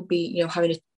 they'll still be, you know,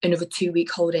 having another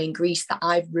 2-week holiday in Greece, that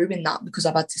I've ruined that because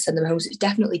I've had to send them home. So it's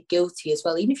definitely guilty as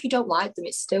well. Even if you don't like them,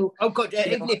 it's still. Oh God, yeah.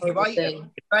 Even if you hate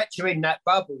them, you're in that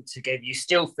bubble together, you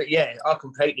still. Yeah, I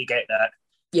completely get that.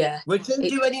 Yeah. Would you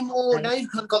do any more? Now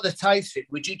you've got the taste of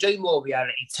it. Would you do more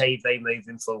reality TV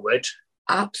moving forward?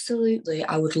 Absolutely,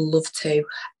 I would love to.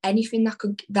 Anything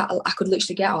that I could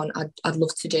literally get on, I'd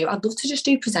love to do. I'd love to just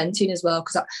do presenting as well,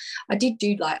 because I did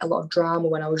do like a lot of drama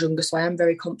when I was younger, so I am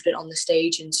very confident on the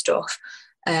stage and stuff.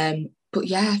 But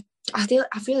yeah, I feel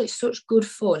it's such good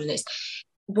fun, and it's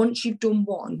once you've done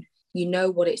one, you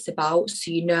know what it's about.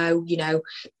 So you know,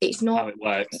 it's not how it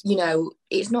works.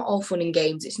 It's not all fun and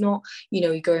games. It's not,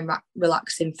 you're going back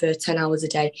relaxing for 10 hours a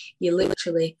day. You're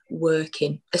literally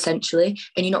working essentially,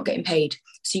 and you're not getting paid.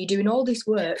 So you're doing all this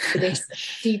work for this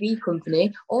TV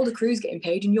company, all the crew's getting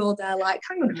paid, and you're there like,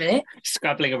 hang on a minute.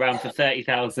 Scrabbling around for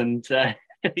 30,000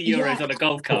 euros on a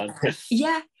gold card.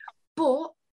 Yeah,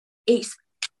 but it's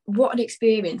what an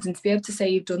experience. And to be able to say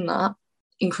you've done that,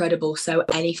 incredible. So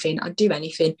I'd do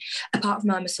anything. Apart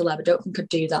from I'm a celeb, I don't think I'd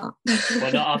do that.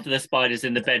 Well, not after the spiders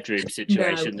in the bedroom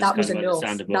situation. No, that was enough.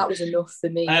 That was enough for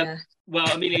me. Well,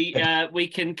 Amelia, we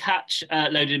can catch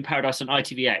Loaded in Paradise on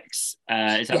ITVX.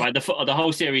 Is that right? The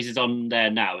whole series is on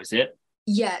there now, is it?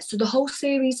 Yeah, so the whole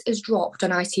series is dropped on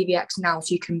ITVX now,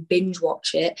 so you can binge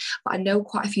watch it. But I know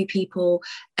quite a few people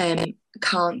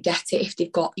can't get it if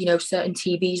they've got, certain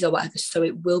TVs or whatever. So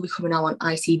it will be coming out on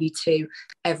ITV2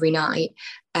 every night.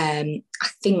 I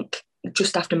think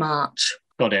just after March.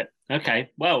 Got it.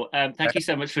 Okay. Well, thank you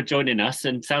so much for joining us,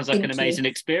 and sounds like an amazing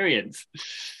experience.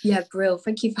 Yeah, Brill.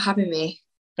 Thank you for having me.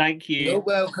 Thank you. You're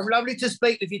welcome. Lovely to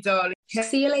speak with you, darling.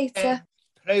 See you later.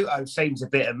 Pluto seems a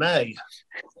bit of me.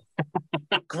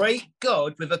 Great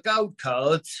God, with a gold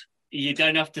card. You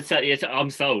don't have to say it. I'm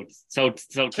sold. Sold.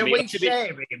 Can we share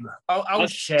him? I'll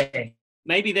share.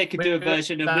 Maybe they could do a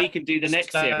version, and we can do the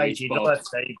next series.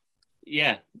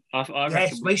 Yeah, I yes,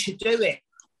 reckon we should do it.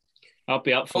 I'll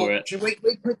be up for it. We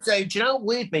could do. Do you know what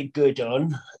we'd be good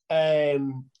on?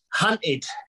 Hunted.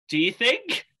 Do you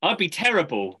think? I'd be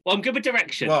terrible. Well, I'm good with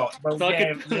direction. Well so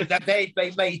yeah, they'd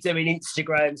be me doing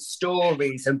Instagram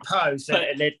stories and posts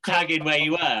and then tagging where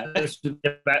you were.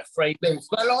 About 3 minutes.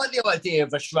 But I like the idea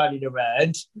of us running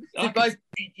around. Both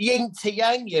yin to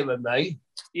yang, you and me.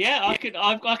 Yeah, I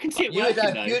can see it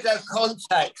working. You'd have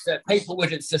contacts that people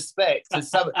wouldn't suspect. And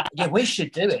so, yeah, we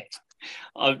should do it.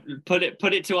 I'll put it to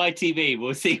ITV.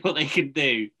 We'll see what they can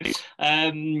do.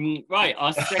 Right,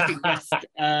 our second guest,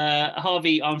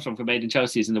 Harvey Armstrong from Made in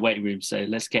Chelsea, is in the waiting room, so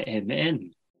let's get him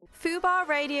in. Fubar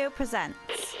Radio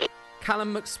presents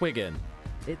Callum McSwiggan.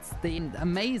 It's the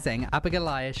amazing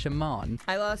Abigail Shaman.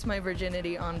 I lost my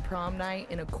virginity on prom night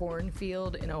in a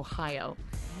cornfield in Ohio.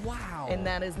 Wow. And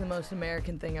that is the most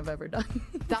American thing I've ever done.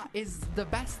 That is the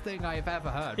best thing I've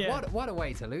ever heard. Yeah. What a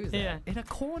way to lose it. In a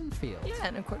cornfield. Yeah,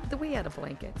 and of course, we had a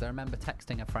blanket. I remember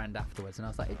texting a friend afterwards and I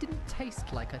was like, it didn't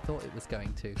taste like I thought it was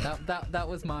going to. That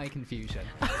was my confusion.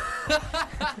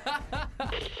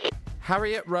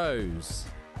 Harriet Rose.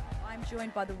 I'm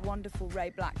joined by the wonderful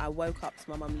Ray Black. I woke up to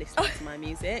my mum listening to my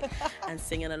music and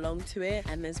singing along to it.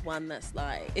 And there's one that's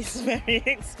like, it's very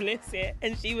explicit.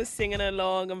 And she was singing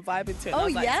along and vibing to it. And I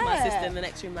was like to my sister in the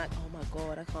next room, like, oh my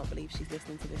God, I can't believe she's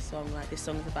listening to this song. Like, this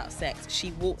song is about sex.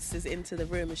 She waltzes into the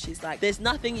room and she's like, there's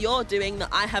nothing you're doing that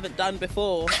I haven't done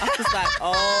before. I was like,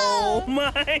 oh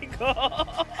my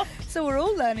God. So we're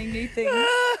all learning new things.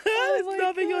 There's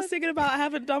nothing you're singing about I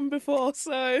haven't done before,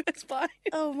 so it's fine.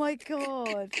 Oh my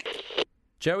God.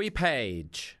 Joey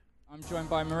Page. I'm joined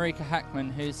by Marika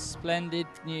Hackman, whose splendid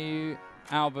new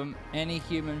album, Any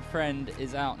Human Friend,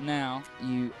 is out now.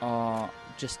 You are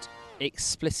just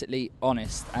explicitly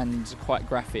honest and quite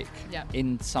graphic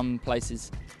in some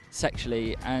places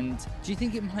sexually. And do you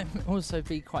think it might also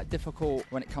be quite difficult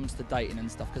when it comes to dating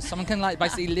and stuff? Because someone can like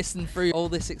basically listen through all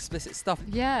this explicit stuff.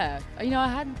 Yeah, I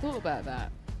hadn't thought about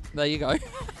that. There you go.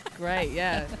 Great,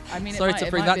 yeah. I mean, sorry to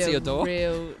bring that to your door.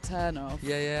 Real turn off.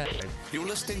 Yeah. You're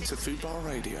listening to Fubar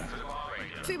Radio.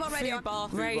 Fubar Radio.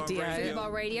 Fubar Radio.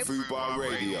 Fubar Radio. Fubar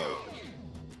Radio.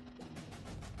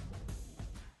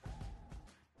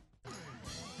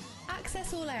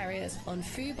 Access all areas on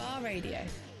Fubar Radio.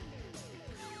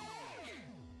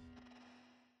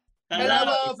 Hello,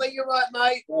 Harvey. You right,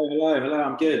 mate? Hello.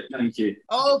 I'm good. Thank you.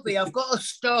 Harvey, I've got to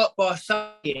start by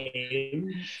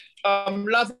saying I'm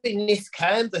loving this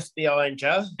canvas behind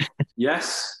you.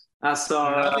 Yes, that's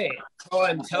our... Love it.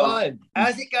 Prime time.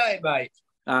 How's it going, mate?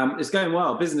 It's going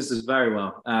well. Business is very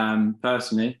well.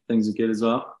 Personally, things are good as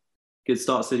well. Good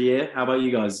start to the year. How about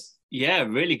you guys? Yeah,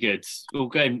 really good. All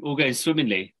going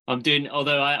swimmingly. I'm doing,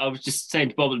 although I was just saying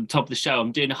to Bob at the top of the show,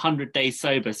 I'm doing 100 days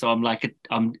sober, so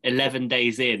I'm 11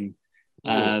 days in.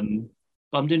 But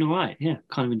I'm doing all right. Yeah,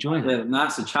 kind of enjoying it.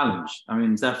 That's a challenge. I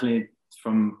mean, definitely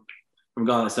from a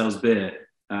guy that sells beer.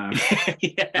 Very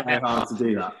hard to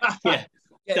do that.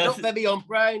 Yeah, not very on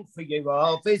brand for you,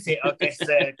 Harv, is it? I guess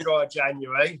dry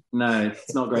January. No,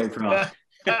 it's not great for us.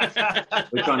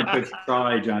 We're trying to push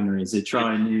dry January, so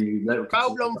try new little.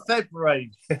 Roll on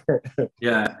February.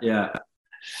 Yeah.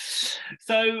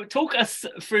 So talk us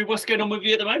through what's going on with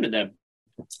you at the moment then.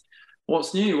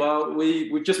 What's new? Well,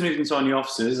 we've just moved into our new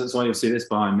offices. That's why you'll see this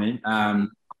behind me.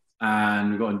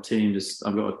 And we've got a team.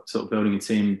 I've got sort of building a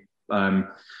team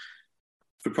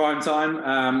for prime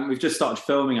time. We've just started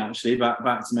filming actually. Back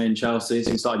to Made in Chelsea.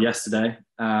 So we started yesterday.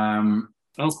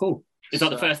 Oh, cool. Is that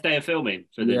the first day of filming?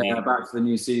 Back for the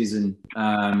new season.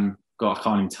 God, I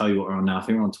can't even tell you what we're on now. I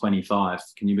think we're on 25.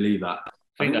 Can you believe that?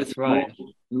 I think that's right.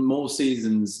 More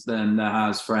seasons than there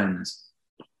has Friends.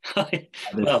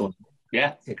 Well,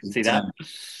 yeah, I can see that.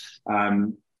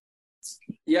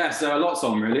 So a lot's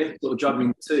on really. Sort of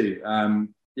juggling too.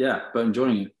 But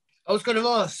enjoying it. I was going to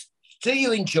ask, do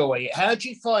you enjoy it? How do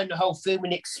you find the whole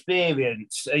filming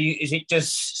experience? Is it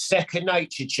just second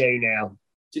nature to you now?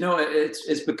 Do you know what?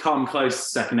 It's become close to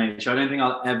second nature. I don't think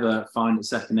I'll ever find it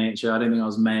second nature. I don't think I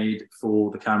was made for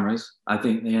the cameras. I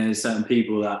think there's certain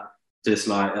people that just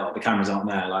like, the cameras aren't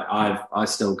there. Like I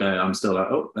still go, I'm still like,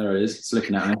 oh, there it is. It's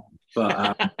looking at me.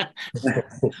 But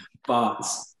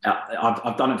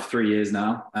I've done it for 3 years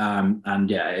now.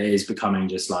 And it is becoming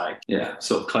just like,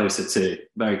 sort of closer to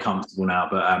very comfortable now.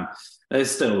 But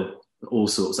there's still all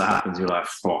sorts that happens. You're like,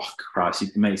 oh Christ,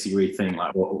 it makes you rethink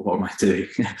like, what am I doing?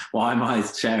 Why am I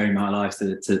sharing my life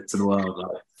to the world?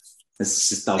 Like, this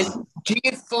just doesn't. Do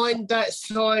you find that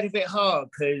side of it hard?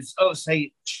 Because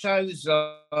obviously shows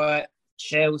like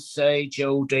Chelsea,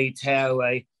 Geordie,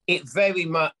 Towie, it very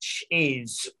much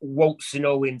is waltz and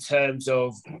all in terms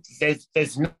of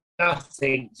there's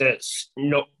nothing that's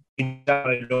not been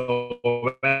done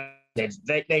or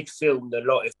they'd filmed a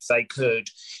lot if they could.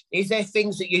 Is there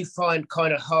things that you find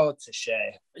kind of hard to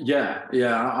share? Yeah.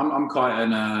 I'm quite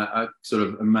a sort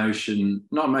of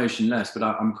not emotionless, but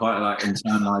I'm quite like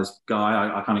internalized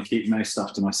guy. I kind of keep most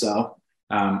stuff to myself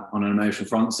on an emotional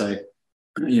front. So,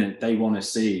 they want to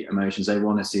see emotions, they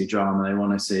want to see drama, they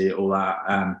want to see all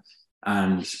that.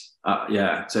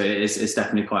 So it's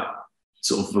definitely quite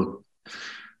sort of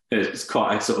it's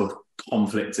quite a sort of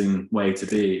conflicting way to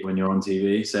be when you're on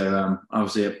TV. So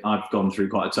obviously I've gone through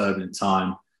quite a turbulent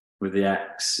time with the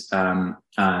ex, and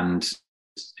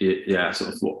sort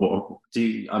of what do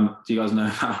you guys know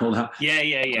about all that?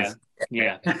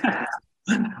 Yeah.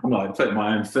 I'm not putting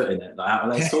my own foot in it. Like,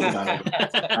 let's talk about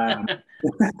it.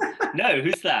 No,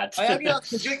 who's that? I only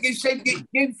asked because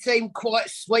you seem quite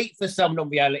sweet for someone on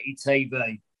reality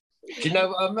TV. Do you know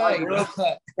what I mean?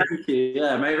 Thank you.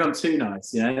 Yeah, maybe I'm too nice.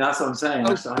 That's what I'm saying.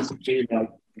 I feel like,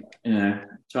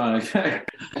 trying to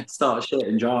start shit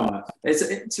in drama.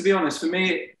 To be honest, for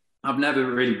me, I've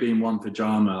never really been one for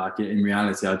drama. Like in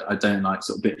reality, I don't like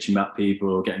sort of bitching about people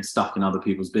or getting stuck in other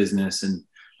people's business, and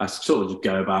I sort of just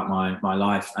go about my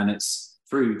life. And it's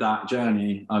through that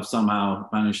journey I've somehow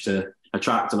managed to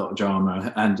attract a lot of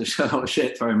drama and just a lot of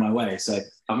shit thrown my way. So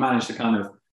I've managed to kind of,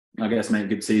 I guess, make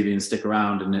good TV and stick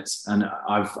around, and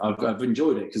I've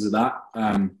enjoyed it because of that,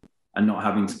 and not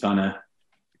having to kind of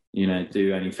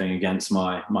do anything against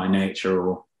my nature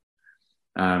or.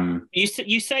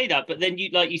 You say that, but then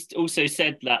you also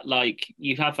said that like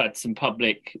you have had some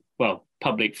public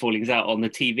fallings out on the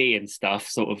TV and stuff,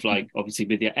 sort of like obviously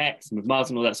with your ex and with Mars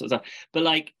and all that sort of stuff. But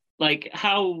like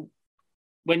how,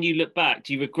 when you look back,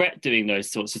 do you regret doing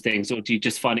those sorts of things, or do you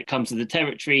just find it comes with the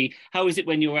territory? How is it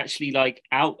when you're actually like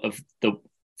out of the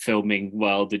filming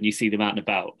world and you see them out and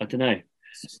about? I don't know.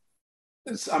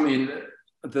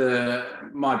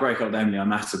 My breakup with Emily, I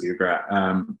massively regret,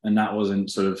 and that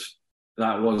wasn't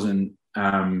that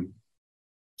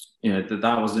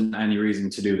wasn't any reason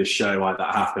to do the show like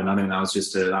that happened. I think that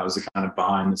was a kind of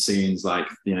behind the scenes, like,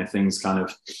 things kind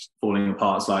of falling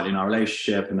apart slightly in our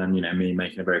relationship, and then, me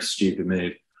making a very stupid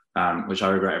move, which I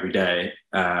regret every day.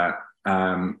 But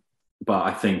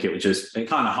I think it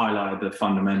kind of highlighted the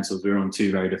fundamentals. We were on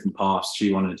two very different paths.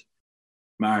 She wanted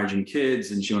marriage and kids,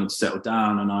 and she wanted to settle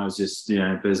down, and I was just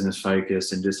business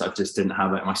focused, and I just didn't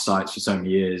have it in my sights for so many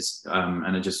years, and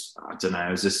I don't know,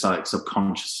 it was just like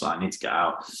subconscious, like I need to get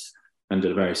out, and did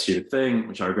a very stupid thing,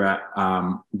 which I regret.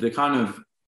 The kind of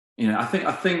I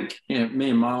think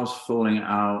me and Miles falling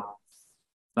out,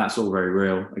 that's all very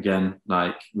real. Again,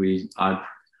 like I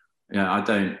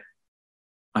don't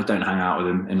hang out with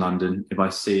him in London. If I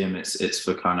see him, it's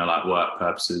for kind of like work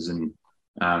purposes, and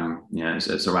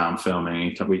it's around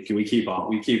filming. We keep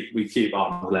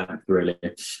arm's length, really.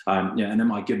 And then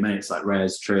my good mates like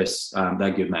Rez, Tris,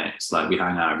 they're good mates. Like we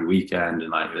hang out every weekend,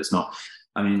 and like it's not.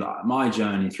 I mean, like, my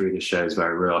journey through the show is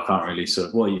very real. I can't really sort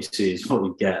of, what you see is what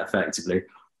you get, effectively.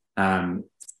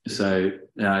 So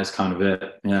yeah, it's kind of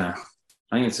it. Yeah.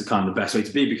 I think it's the kind of the best way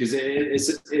to be, because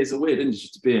it's a weird industry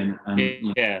to be in. And, you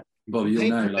know, Yeah. Bobby, you'll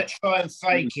People know. that Like, try and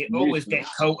fake it always get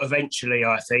caught eventually,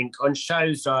 I think. On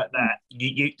shows like that,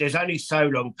 there's only so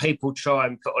long people try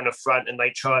and put on a front and they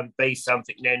try and be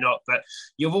something they're not, but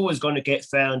you're always going to get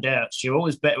found out. So you're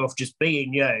always better off just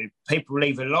being you. People will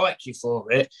either like you for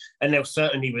it, and they'll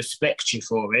certainly respect you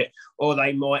for it, or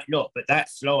they might not, but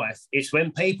that's life. It's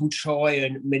when people try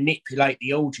and manipulate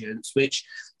the audience, which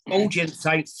audience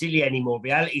ain't silly anymore.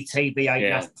 Reality TV ain't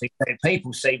nothing.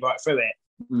 People see right through it.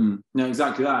 No,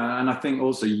 exactly that. And I think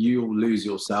also you'll lose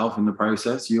yourself in the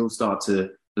process. You'll start to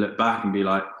look back and be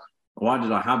like, why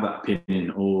did I have that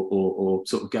opinion, or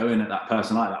sort of go in at that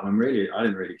person like that, when really I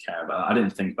didn't really care about that. I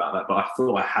didn't think about that, but I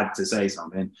thought I had to say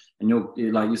something. And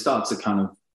you start to kind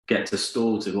of get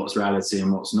distorted what's reality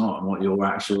and what's not, and what your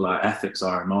actual like ethics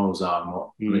are and morals are, and what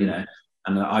you know.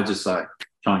 And I just like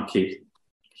try and keep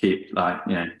like,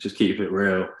 you know, just keep it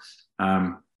real.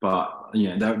 But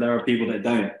you know, there are people that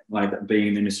don't like being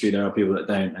in the industry. There are people that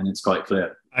don't, and it's quite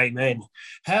clear. Amen.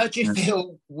 How do you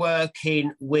feel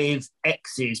working with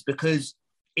exes? Because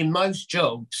in most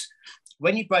jobs,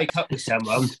 when you break up with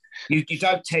someone, you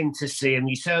don't tend to see them.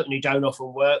 You certainly don't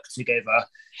often work together.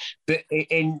 But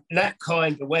in that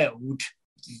kind of world,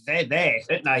 they're there,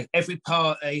 aren't they? Every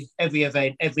party, every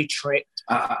event, every trip.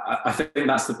 I think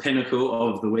that's the pinnacle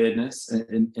of the weirdness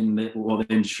in what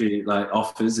the industry like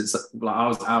offers. It's like I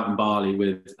was out in Bali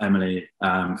with Emily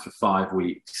for 5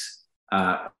 weeks.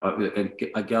 A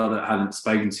girl that hadn't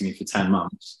spoken to me for 10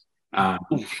 months. A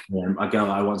girl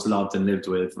that I once loved and lived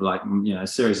with, like, you know, a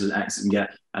series of exes and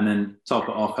and then top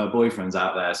it off, her boyfriend's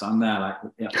out there. So I'm there like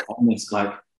on this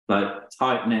like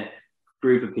tight knit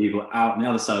group of people out on the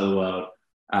other side of the world.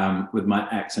 With my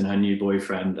ex and her new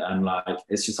boyfriend, and like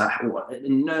it's just like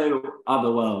in no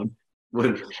other world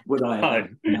would I have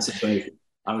in that situation.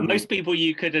 Most people,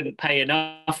 you couldn't pay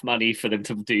enough money for them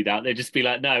to do that. They'd just be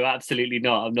like, no, absolutely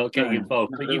not. I'm not getting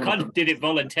involved. But you kind of did it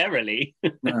voluntarily.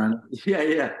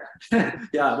 Yeah.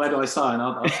 Where do I sign?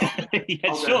 I'll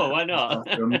sure, why not?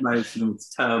 Emotional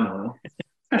turmoil.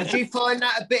 And do you find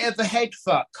that a bit of a head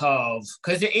fuck, Carv?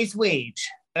 Because it is weird.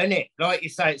 Isn't it? Like you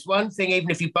say, it's one thing even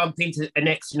if you bump into an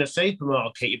ex in a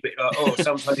supermarket, you're a bit like, oh,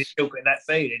 sometimes you still get that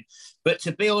feeling. But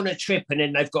to be on a trip and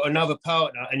then they've got another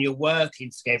partner and you're working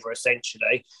together,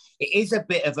 essentially, it is a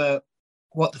bit of a,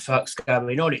 what the fuck's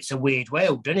going on? It's a weird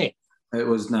world, isn't it? It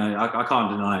was, no, I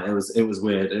can't deny it. It was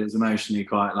weird. It was emotionally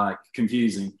quite like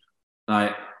confusing.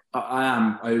 Like I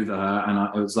am over her,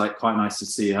 and it was like quite nice to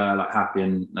see her like happy,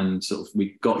 and sort of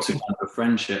we got to kind of a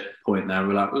friendship point there.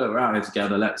 We're like, look, we're out here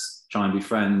together. Let's try and be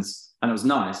friends. And it was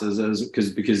nice. It was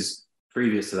because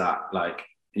previous to that, like,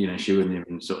 you know, she wouldn't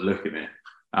even sort of look at me.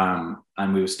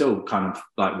 And we were still kind of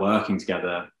like working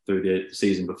together through the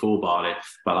season before Bali,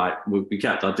 but like we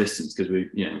kept our distance because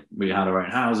we had our own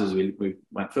houses. We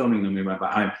went filming, then we went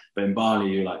back home. But in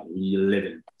Bali, you're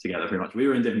living together pretty much. We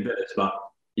were in different bits, but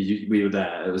we were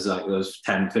there. It was like there was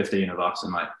 10, 15 of us,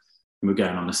 and like we were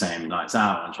going on the same nights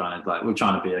out and we're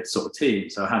trying to be a sort of team.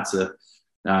 So I had to,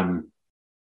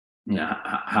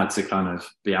 had to kind of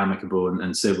be amicable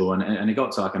and civil, and it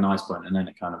got to like a nice point, and then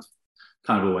it kind of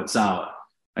all went sour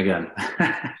again.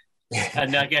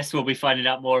 And I guess we'll be finding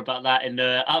out more about that in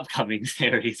the upcoming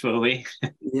series, will we?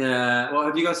 Yeah. Well,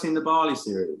 have you guys seen the Bali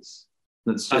series?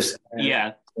 That's just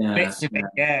yeah. Bits of it,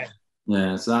 yeah.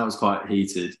 Yeah. So that was quite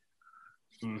heated.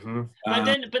 Mm-hmm.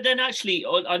 But then actually,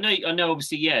 I know.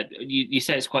 Obviously, yeah. You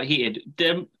say it's quite heated.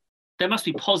 There must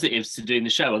be positives to doing the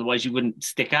show, otherwise you wouldn't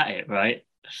stick at it, right?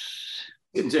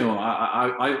 You know what?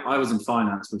 I was in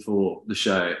finance before the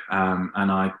show,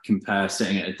 and I compare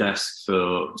sitting at a desk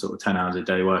for sort of 10 hours a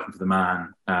day working for the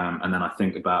man, and then I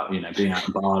think about being out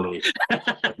in Bali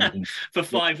for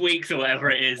 5 weeks or whatever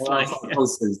it is.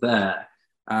 Positives there.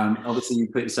 Obviously, you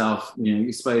put yourself, you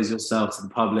expose yourself to the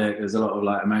public. There's a lot of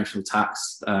like emotional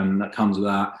tax that comes with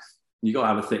that. You got to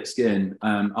have a thick skin.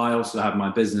 I also have my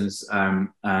business, and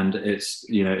it's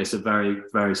it's a very,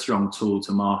 very strong tool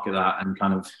to market that and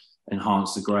kind of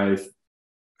enhance the growth,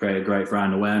 create a great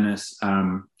brand awareness.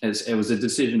 It was a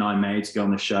decision I made to go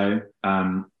on the show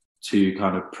to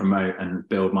kind of promote and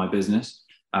build my business.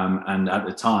 And at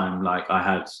the time, like I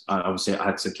had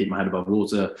to keep my head above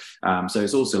water. So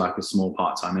it's also like a small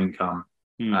part-time income,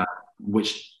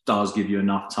 which does give you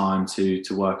enough time to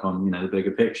work on, the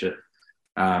bigger picture.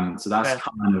 So that's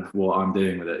kind of what I'm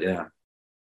doing with it. Yeah.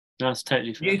 That's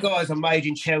totally fair. You guys are made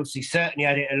in Chelsea. Certainly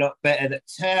had it a lot better.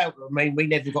 I mean, we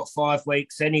never got 5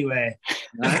 weeks anywhere.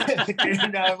 You know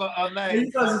what I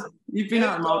mean? You've been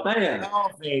out in Marbella.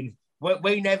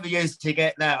 We never used to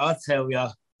get that, I tell you.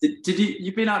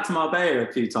 You've been out to Marbella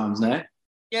a few times now?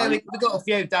 Yeah, we got a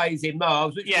few days in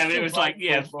Marbs. Yeah, it was like,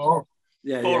 four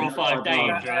or 5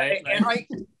 days, right? Like,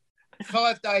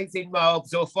 5 days in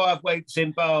Marbs or 5 weeks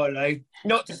in Bali.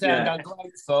 Not to sound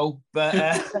ungrateful, but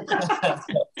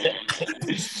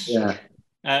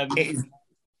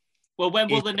well, when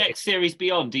will the next series be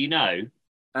on? Do you know?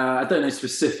 I don't know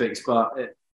specifics,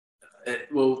 but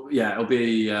it'll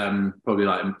be probably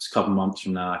like a couple of months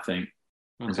from now, I think.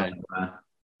 Okay.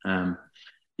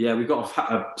 We've got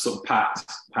a sort of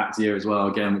packed year as well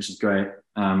again, which is great.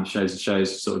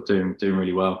 Shows sort of doing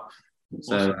really well.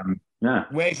 So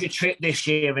where's your trip this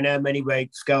year and how many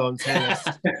weeks? Go on, tell us.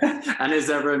 And is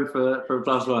there room for a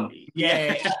plus one?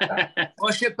 Yeah.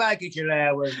 What's your baggage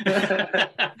allowance?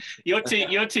 You're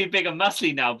too big and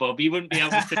muscly now, Bob. You wouldn't be able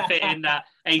to fit in that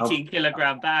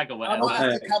 18-kilogram bag or whatever. I might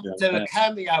have to come to a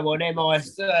cameo on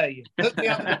MIC. Hook me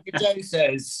up with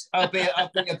producers. I'll be a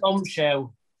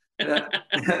bombshell.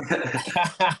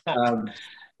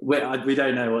 We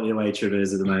don't know what the away trip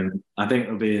is at the moment. I think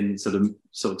it'll be in sort of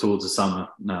towards the summer.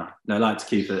 No, I like to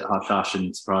keep it hush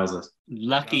and surprise us.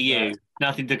 Lucky you.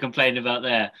 Nothing to complain about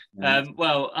there.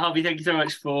 Well, Harvey, thank you so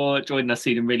much for joining us,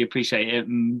 Eden. Really appreciate it.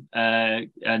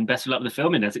 And best of luck with the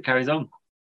filming as it carries on.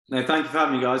 No, thank you for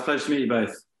having me, guys. Pleasure to meet you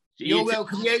both. You're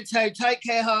welcome. You too. Take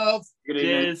care, Harv.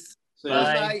 Cheers.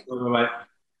 Bye. Bye.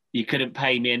 You couldn't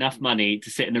pay me enough money to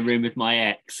sit in a room with my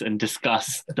ex and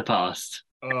discuss the past.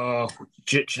 Oh,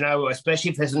 do you know what?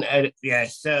 Especially if there's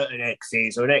certain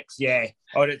exes or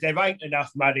or there ain't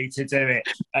enough money to do it,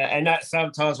 and that's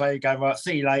sometimes where you go, right,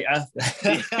 see you later.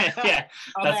 yeah,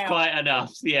 that's quite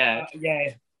enough. Yeah,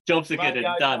 jobs are good and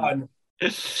done.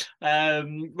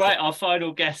 Right, our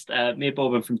final guest, Mia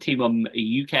Baldwin from Team On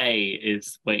UK,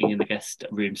 is waiting in the guest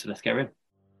room, so let's get her in.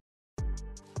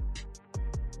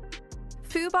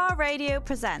 Fubar Radio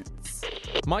presents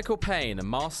Michael Payne and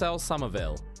Marcel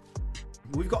Somerville.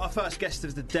 We've got our first guest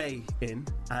of the day in,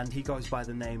 and he goes by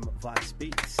the name Vice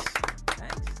Beats.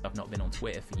 I've not been on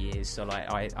Twitter for years, so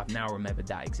I've now remembered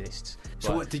that exists.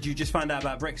 So what, did you just find out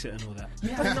about Brexit and all that?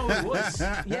 Yeah, I didn't know what it was.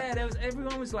 Yeah,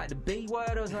 everyone was like the B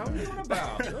word. I was like, what are you on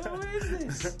about? What is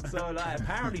this? So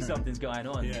apparently something's going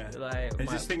on. Yeah. There's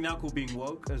this thing now called being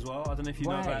woke as well. I don't know if you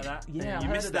know about that. Yeah, you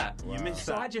missed that. Wow. You missed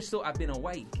that. that. So I just thought I'd been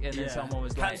awake, and then someone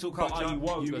was Cancel like, culture. "Are you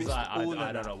woke?" You I was like,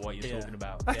 I don't know what you're talking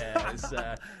about. Yeah,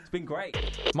 it's been great.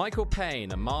 Michael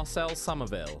Payne and Marcel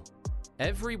Somerville.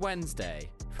 Every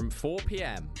Wednesday from 4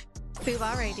 p.m.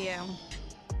 Fubar Radio.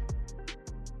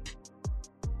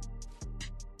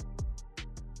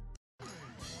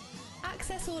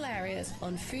 Access all areas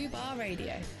on Fubar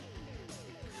Radio.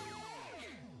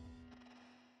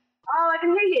 Oh, I can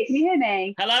hear you. Can you hear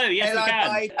me? Hello, yes, Hello, we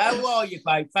can. babe. How are you,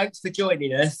 babe? Thanks for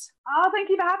joining us. Oh, thank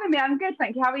you for having me. I'm good,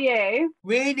 thank you. How are you?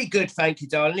 Really good, thank you,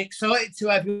 darling. Excited to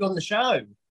have you on the show.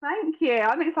 Thank you.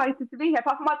 I'm excited to be here.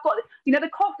 Apart from I've got, the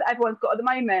cough that everyone's got at the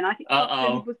moment. I keep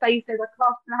coughing. People say so. I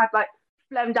coughed and I had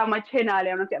phlegm down my chin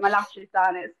earlier and I was getting my lashes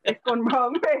done. It's gone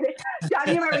wrong, really.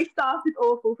 January started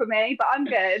awful for me, but I'm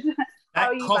good. How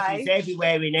are you, cough babe? is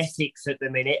everywhere in Essex at the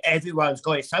minute. Everyone's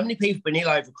got it. So many people been ill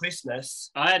over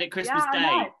Christmas. I had it Christmas Day.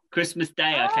 I know. Christmas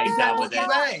Day, I came down with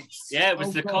it. Yeah, it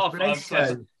was the cough.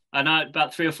 And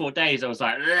about 3 or 4 days, I was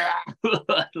like,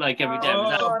 like every day. It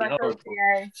was absolutely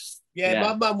horrible. Yeah,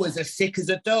 my mum was as sick as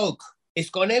a dog. It's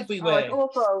gone everywhere. Oh,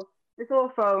 it's awful. It's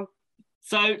awful.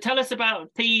 So tell us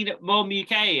about Teen Mom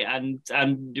UK and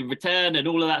the return and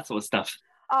all of that sort of stuff.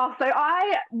 Oh, so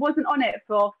I wasn't on it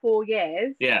for 4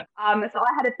 years. Yeah. So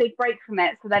I had a big break from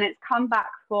it. So then it's come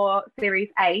back for Series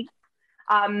 8.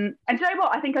 And do you know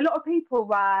what? I think a lot of people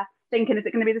were thinking, is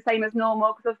it going to be the same as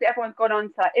normal? Because obviously everyone's gone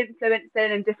on to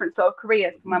influencing and different sort of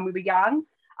careers from when we were young.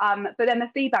 But then the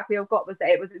feedback we all got was that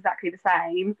it was exactly the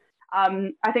same.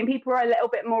 I think people are a little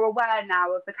bit more aware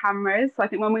now of the cameras. So I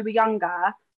think when we were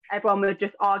younger, everyone would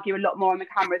just argue a lot more on the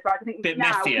cameras. Whereas I think bit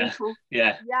now messier. people,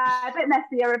 yeah, a bit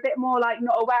messier, a bit more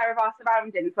not aware of our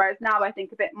surroundings. Whereas now I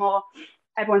think a bit more,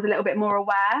 everyone's a little bit more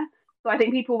aware. So I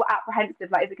think people were apprehensive,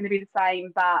 is it going to be the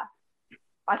same? But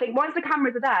I think once the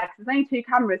cameras are there, because there's only 2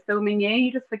 cameras filming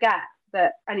you just forget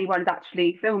that anyone's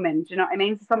actually filming. Do you know what I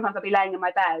mean? So sometimes I'll be laying in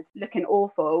my bed looking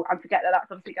awful and forget that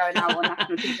that's obviously going out on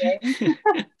national TV.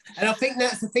 And I think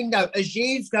that's the thing, though. As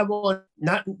years go on,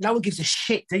 no one gives a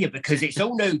shit, do you? Because it's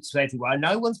all new to everyone.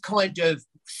 No one's kind of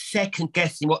second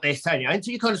guessing what they're saying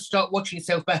until you kind of start watching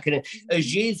yourself back. And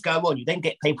as years go on, you then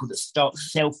get people that start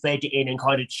self-editing and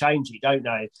kind of change it, don't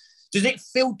they? Does it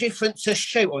feel different to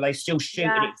shoot, or are they still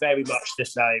shooting it very much the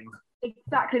same?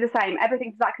 Exactly the same.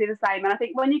 Everything's exactly the same. And I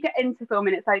think when you get into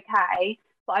filming, it's okay.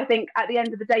 But I think at the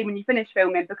end of the day, when you finish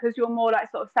filming, because you're more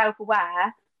sort of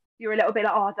self-aware, you're a little bit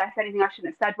oh, did I say anything I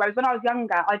shouldn't have said? Whereas when I was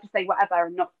younger, I'd just say whatever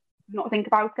and not not think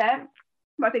about it.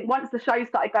 But I think once the show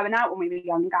started going out when we were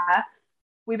younger,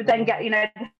 we would then get, you know,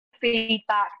 the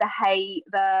feedback, the hate,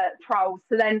 the trolls.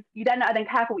 So then you then are then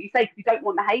careful what you say because you don't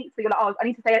want the hate. So you're like, oh, I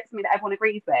need to say something that everyone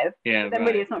agrees with. Yeah, but then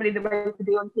really, it's not really the way to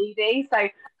be on TV. So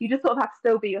you just sort of have to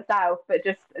still be yourself, but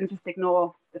just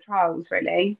ignore the trolls,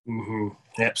 really.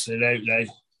 Absolutely.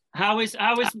 How is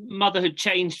motherhood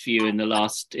changed for you in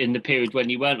the period when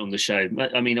you weren't on the show?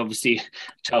 I mean, obviously,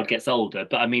 child gets older,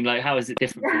 but I mean, like, how is it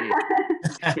different for you?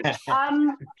 Do you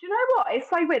know what? It's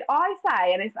so weird. I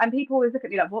say, and people always look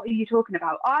at me like, "What are you talking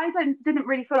about?" I didn't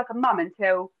really feel like a mum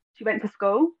until she went to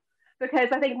school, because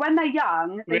I think when they're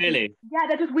young, they're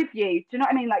just with you. Do you know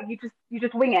what I mean? Like you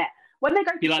just wing it. When they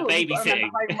go to You're school, like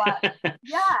babysitting.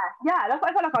 yeah. That's what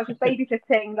I felt like. I was just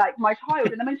babysitting like my child,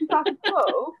 and then when she started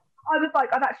school, I was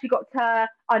like, I've actually got to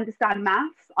understand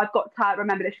maths. I've got to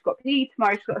remember that she's got PE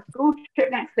tomorrow. She's got a school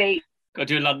trip next week. Got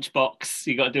to do a lunchbox.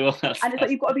 You got to do all that stuff. And it's like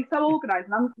you've got to be so organised.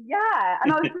 And I was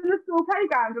in the school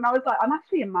playground, and I was like, I'm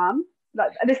actually a mum.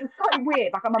 Like, this is so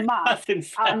weird. Like, I'm a mum. That's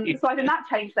insane. So I think that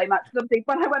changed so much. Because obviously,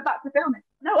 when I went back to filming,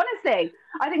 no, honestly,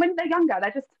 I think when they're younger,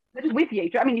 they're just with you. Do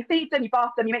you know what I mean? You feed them, you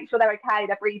bath them, you make sure they're okay,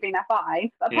 they're breathing, they're fine.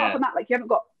 But apart from that, like, you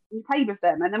play with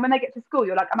them. And then when they get to school,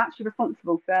 you're like, I'm actually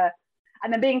responsible for.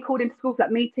 And then being called into school for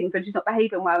like meetings when she's not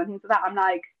behaving well and things like that, I'm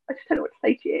like, I just don't know what to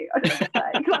say to you. I don't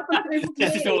know what to say.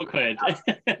 This is awkward. I just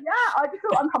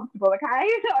feel uncomfortable, okay?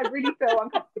 I really feel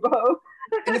uncomfortable.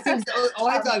 And the thing is,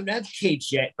 I don't have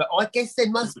kids yet, but I guess there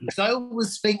must be. Because I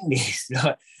always think this,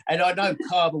 like, and I know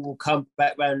Carmen will come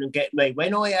back round and get me.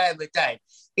 When I am a dad,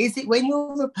 is it when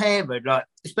you're a parent, like,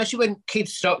 especially when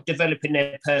kids start developing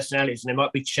their personalities and they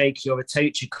might be cheeky or a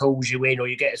teacher calls you in or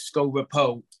you get a school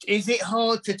report, is it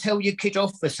hard to tell your kid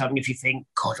off for something if you think,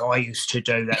 God, I used to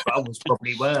do that, but I was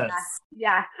probably worse?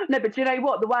 Yeah. No, but do you know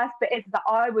what? The worst bit is that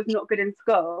I was not good in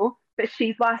school, but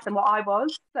she's worse than what I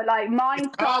was. So, like,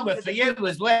 mine's karma for you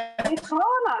as well. It's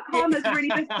karma. Karma's really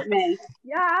good at me.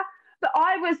 Yeah. But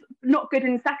I was not good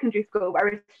in secondary school,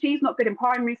 whereas she's not good in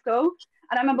primary school.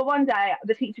 And I remember one day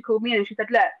the teacher called me in and she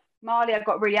said, look, Marley, I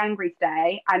got really angry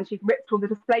today and she's ripped all the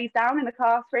displays down in the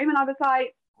classroom. And I was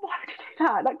like, why would you do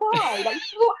that? Like, why? Like,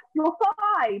 you're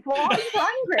 5. Why are you so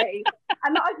angry?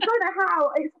 And I don't know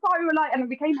how. It's so like, and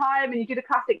we came home and you do the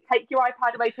classic, take your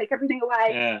iPad away, take everything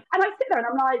away. Yeah. And I sit there and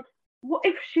I'm like, what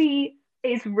if she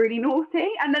is really naughty?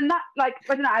 And then that, like,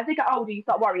 I don't know, as they get older, you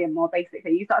start worrying more,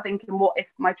 basically. You start thinking, what if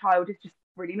my child is just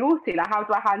really naughty? Like, how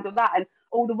do I handle that? And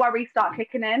all the worries start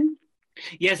kicking in.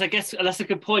 Yes, I guess that's a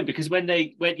good point, because when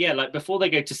like before they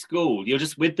go to school, you're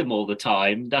just with them all the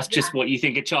time. That's just what you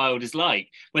think a child is like.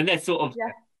 When they're sort of,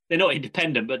 they're not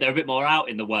independent, but they're a bit more out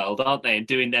in the world, aren't they? And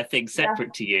doing their thing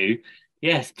separate to you.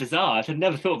 Yeah, it's bizarre. I've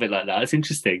never thought of it like that. It's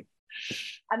interesting.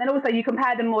 And then also you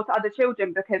compare them more to other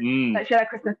children, because like, she had a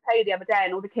Christmas play the other day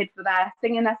and all the kids were there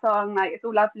singing their song. Like, it's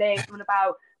all lovely. It's all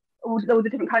about all the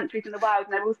different countries in the world,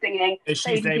 and they're all singing. And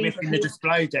she's there ripping the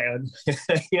display down. She's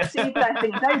there singing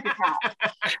Doja Cat.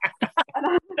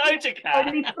 Doja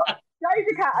Cat.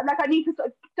 Doja Cat. I'm like, I need to sort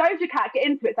of Doja Cat, get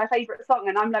into it. It's her favourite song,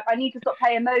 and I'm like, I need to stop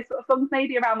playing those sort of songs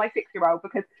maybe around my 6-year-old,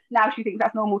 because now she thinks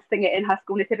that's normal to sing it in her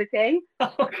school nativity.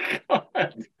 But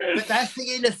that's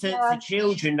the innocence of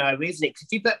children, though, isn't it?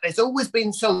 Because there's always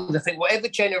been songs, I think, whatever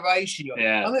generation you're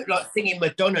I'm like singing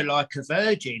Madonna Like a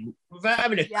Virgin without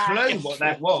having a clue what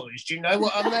that was. Do you know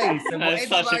what I mean? So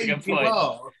whatever age you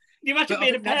are, you imagine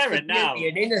being a parent now.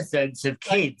 An innocence of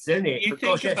kids, isn't it? You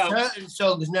because think about certain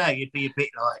songs now, you'd be a bit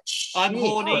like, shit. I'm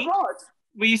horny. Oh, God.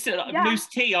 We used to, Moose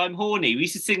T, I'm horny. We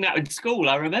used to sing that in school,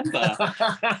 I remember. But the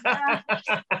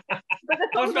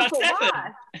songs have got worse.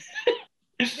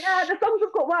 Yeah, the songs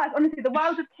have got worse. Honestly, the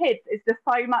world of kids is just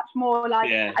so much more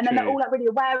like, and then they're all like really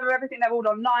aware of everything. They're all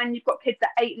online. You've got kids at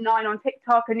 8 and 9 on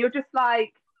TikTok, and you're just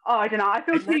like, oh, I don't know. I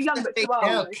feel too young, but too old.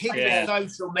 Now, kids with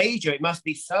social media, it must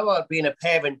be so hard being a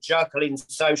parent juggling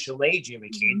social media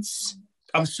with kids.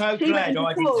 I'm so glad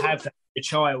I didn't have that as a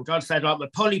child. I'd say like my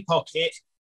Polly Pocket,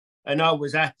 and I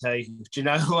was happy. Do you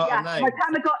know what I mean? My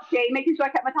Tamagotchi, making sure I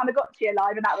kept my Tamagotchi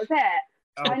alive, and that was it.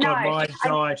 Oh, God, mine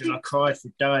died and I cried for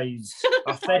days.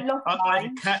 I had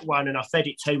a cat one and I fed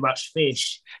it too much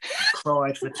fish. I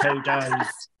cried for 2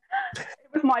 days. It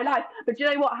was my life. But do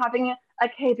you know what? Having a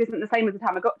kid isn't the same as a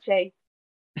Tamagotchi.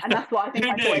 And that's what I think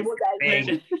I thought it was.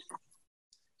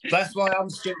 That's why I'm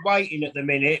still waiting at the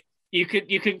minute. You could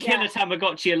kill a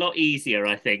Tamagotchi a lot easier,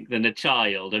 I think, than a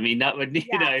child. I mean, that would,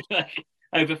 you know, like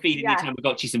overfeeding your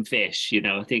Tamagotchi some fish, you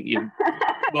know, I think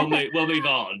we'll move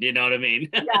on, you know what I mean?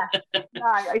 No,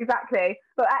 exactly.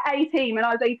 But at 18, when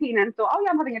I was 18 and thought, oh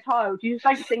yeah, I'm having a child, you just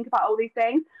don't think about all these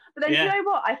things. But then you know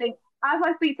what? I think as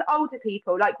I speak to older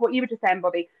people, like what you were just saying,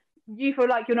 Bobby, you feel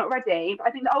like you're not ready. But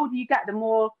I think the older you get, the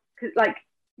more, like,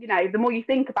 you know, the more you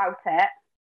think about it,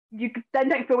 you then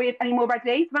don't feel any more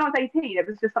ready. So when I was 18, it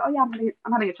was just like, oh yeah,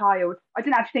 I'm having a child. I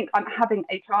didn't actually think I'm having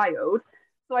a child.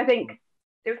 So I think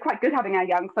it was quite good having a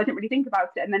young, because I didn't really think about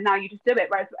it. And then now you just do it.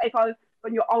 Whereas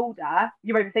when you're older,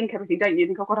 you overthink everything, don't you? You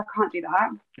think, oh God, I can't do that.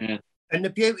 Yeah. And the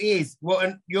beauty is,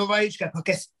 your age gap, I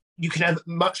guess you can have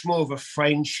much more of a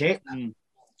friendship.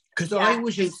 Because I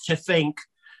always used to think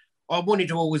I wanted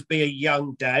to always be a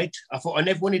young dad. I thought I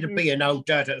never wanted to be an old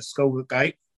dad at a school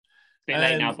gate. Bit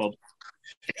late now, Bob.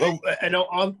 Well, and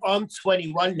I'm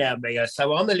 21 now, Mia,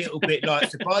 so I'm a little bit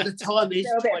like, so by the time he's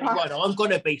 21, I'm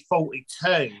going to be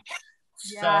 42.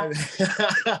 Yeah. So it's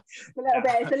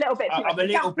a little bit. I'm a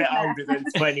little bit older than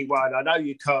 21. I know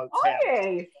you can't tell.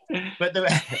 You? But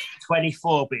the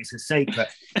 24, but it's a secret.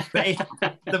 But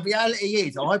the reality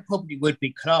is, I probably would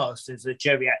be classed as a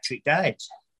geriatric dad.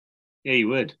 Yeah, you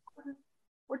would.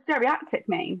 What does geriatric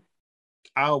mean?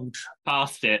 Old.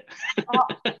 Past it. No.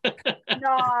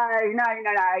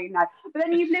 But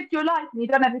then you've lived your life and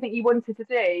you've done everything you wanted to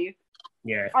do.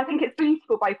 Yeah. I think it's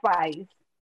beautiful both ways.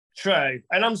 True.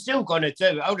 And I'm still going to do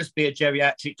it. I'll just be a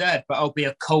geriatric dad, but I'll be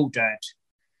a cool dad.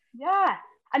 Yeah.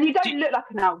 And you don't look like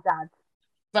an old dad.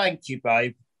 Thank you,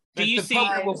 babe. The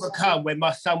problem will become when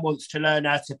my son wants to learn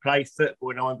how to play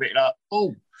football and I'm a bit like,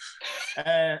 oh,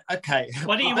 okay.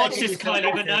 Why don't you watch this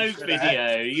Kylie Minogue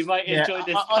video? You might enjoy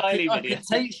this Kylie video. I can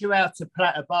teach you how to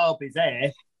plait a Barbie's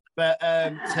hair, but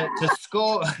to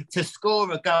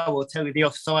score a goal or tell you the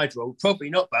offside rule, probably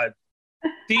not, babe.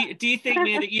 Do you think,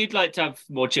 Mia, that you'd like to have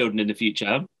more children in the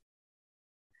future?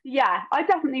 Yeah, I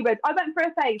definitely would. I went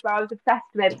through a phase where I was obsessed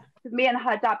with, because me and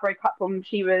her dad broke up when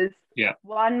she was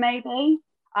 1, maybe.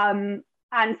 And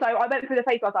so I went through the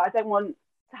phase where I was like, I don't want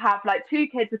to have like 2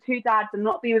 kids with 2 dads and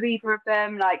not be with either of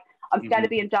them. Like, I'm scared of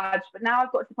being judged. But now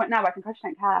I've got to the point now where I think I just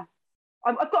don't care.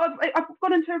 I've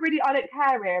gone into a really I don't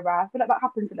care era. I feel like that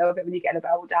happens a little bit when you get a little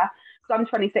bit older. So I'm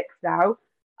 26 now.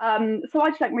 So I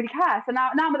just don't really care. So now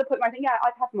I'm at the point where I think, yeah,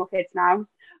 I'd have more kids now.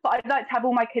 But I'd like to have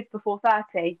all my kids before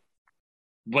 30.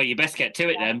 Well, you best get to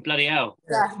it then. Bloody hell.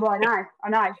 Yeah, well, I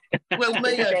know. Well,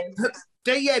 Mia,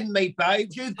 DM me,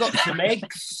 babe. You've got some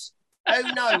eggs.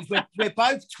 Who knows? We're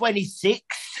both 26.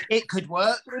 It could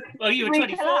work. Well, you were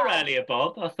 24 earlier,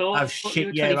 Bob. I thought. Oh,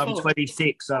 shit, yeah, I'm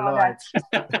 26. I lied.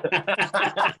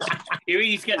 You really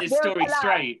need to get this story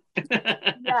straight.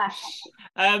 Yeah.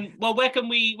 Well, where can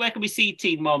we see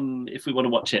Teen Mom if we want to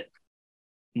watch it?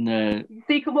 No.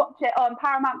 So you can watch it on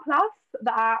Paramount Plus,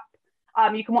 the app.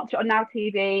 You can watch it on Now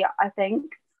TV, I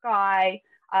think, Sky.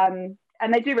 And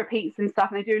they do repeats and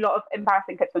stuff, and they do a lot of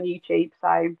embarrassing clips on YouTube.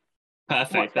 So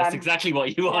perfect. That's exactly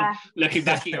what you want. Looking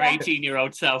back at your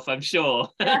 18-year-old self, I'm sure.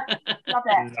 Love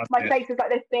it. My face is like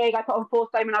this big. I put on 4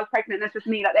 stone when I was pregnant, and it's just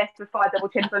me like this with 5 double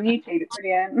chins on YouTube. It's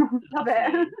brilliant. Love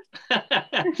it.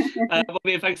 Well,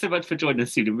 Mia, thanks so much for joining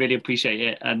us, Susan. Really appreciate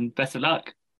it, and best of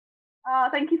luck. Oh,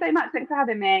 thank you so much. Thanks for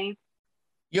having me.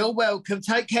 You're welcome.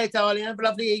 Take care, darling. Have a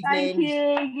lovely evening. Thank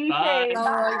you. You too.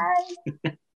 Bye.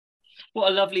 What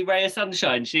a lovely ray of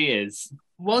sunshine she is.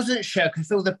 Wasn't she? I could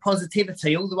feel the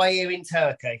positivity all the way here in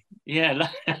Turkey. Yeah,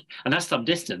 and that's some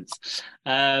distance.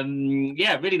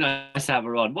 Yeah, really nice to have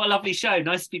her on. What a lovely show.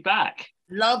 Nice to be back.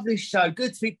 Lovely show.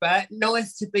 Good to be back.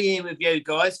 Nice to be here with you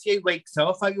guys. A few weeks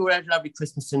off. Hope you all had a lovely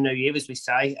Christmas and New Year, as we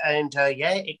say. And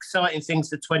yeah, exciting things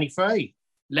for 23.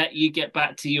 Let you get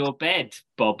back to your bed,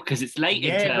 Bob, because it's late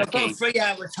in Turkey. Yeah, we've got a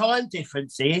 3-hour time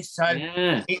difference here, so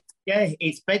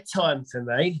it's bedtime for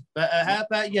me. But how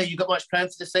about you? You got much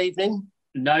planned for this evening?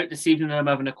 No, this evening I'm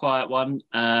having a quiet one.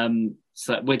 I'm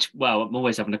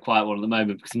always having a quiet one at the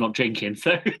moment because I'm not drinking.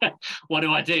 So what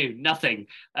do? Nothing.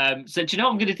 So do you know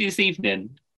what I'm going to do this evening?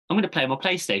 I'm going to play on my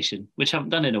PlayStation, which I haven't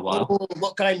done in a while. Oh,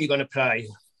 what game are you going to play?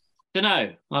 Don't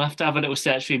know. I'll have to have a little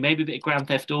search through. Maybe a bit of Grand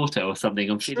Theft Auto or something.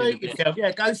 I'm feeling yourself.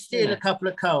 Yeah, go steal a couple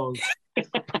of cars.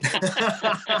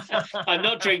 I'm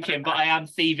not drinking, but I am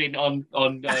thieving on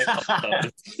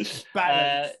balance.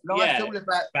 Life's all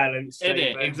about balance. Isn't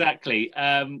it? Exactly.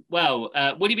 Will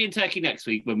you be in Turkey next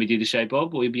week when we do the show,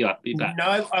 Bob? Or will you be back?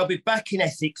 No, I'll be back in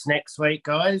Essex next week,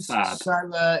 guys. Fab.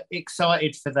 So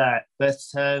excited for that. But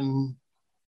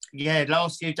yeah,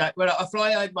 last few days. Well, I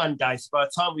fly home Monday, so by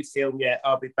the time we film,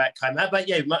 I'll be back home. How about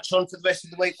you? Much on for the rest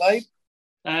of the week, babe?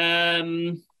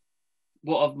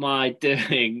 What am I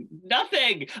doing?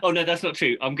 Nothing. Oh no, that's not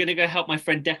true. I'm going to go help my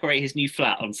friend decorate his new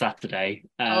flat on Saturday.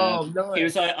 Oh, nice. He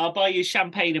was like, "I'll buy you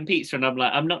champagne and pizza," and I'm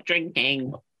like, "I'm not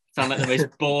drinking." Sound like the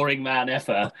most boring man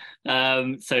ever.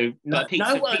 So No,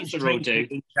 pizza, one's pizza will drinking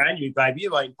do. in January, baby.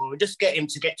 You ain't boring. Just get him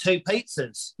to get 2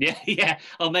 pizzas. Yeah.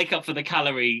 I'll make up for the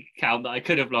calorie count that I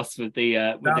could have lost with the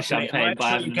Lovely. champagne Make by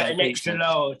sure having you get an another extra pizza.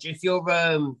 large.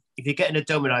 If you're getting a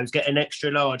Domino's, get an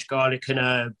extra large garlic and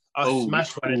herb. I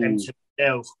smashed one of them to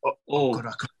myself. Oh God,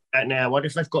 I can't do that now. What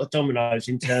if they've got a Domino's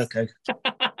in Turkey?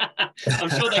 I'm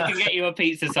sure they can get you a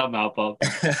pizza somehow, Bob.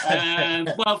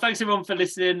 Well, thanks everyone for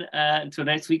listening. Until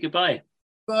next week, goodbye.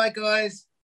 Bye, guys.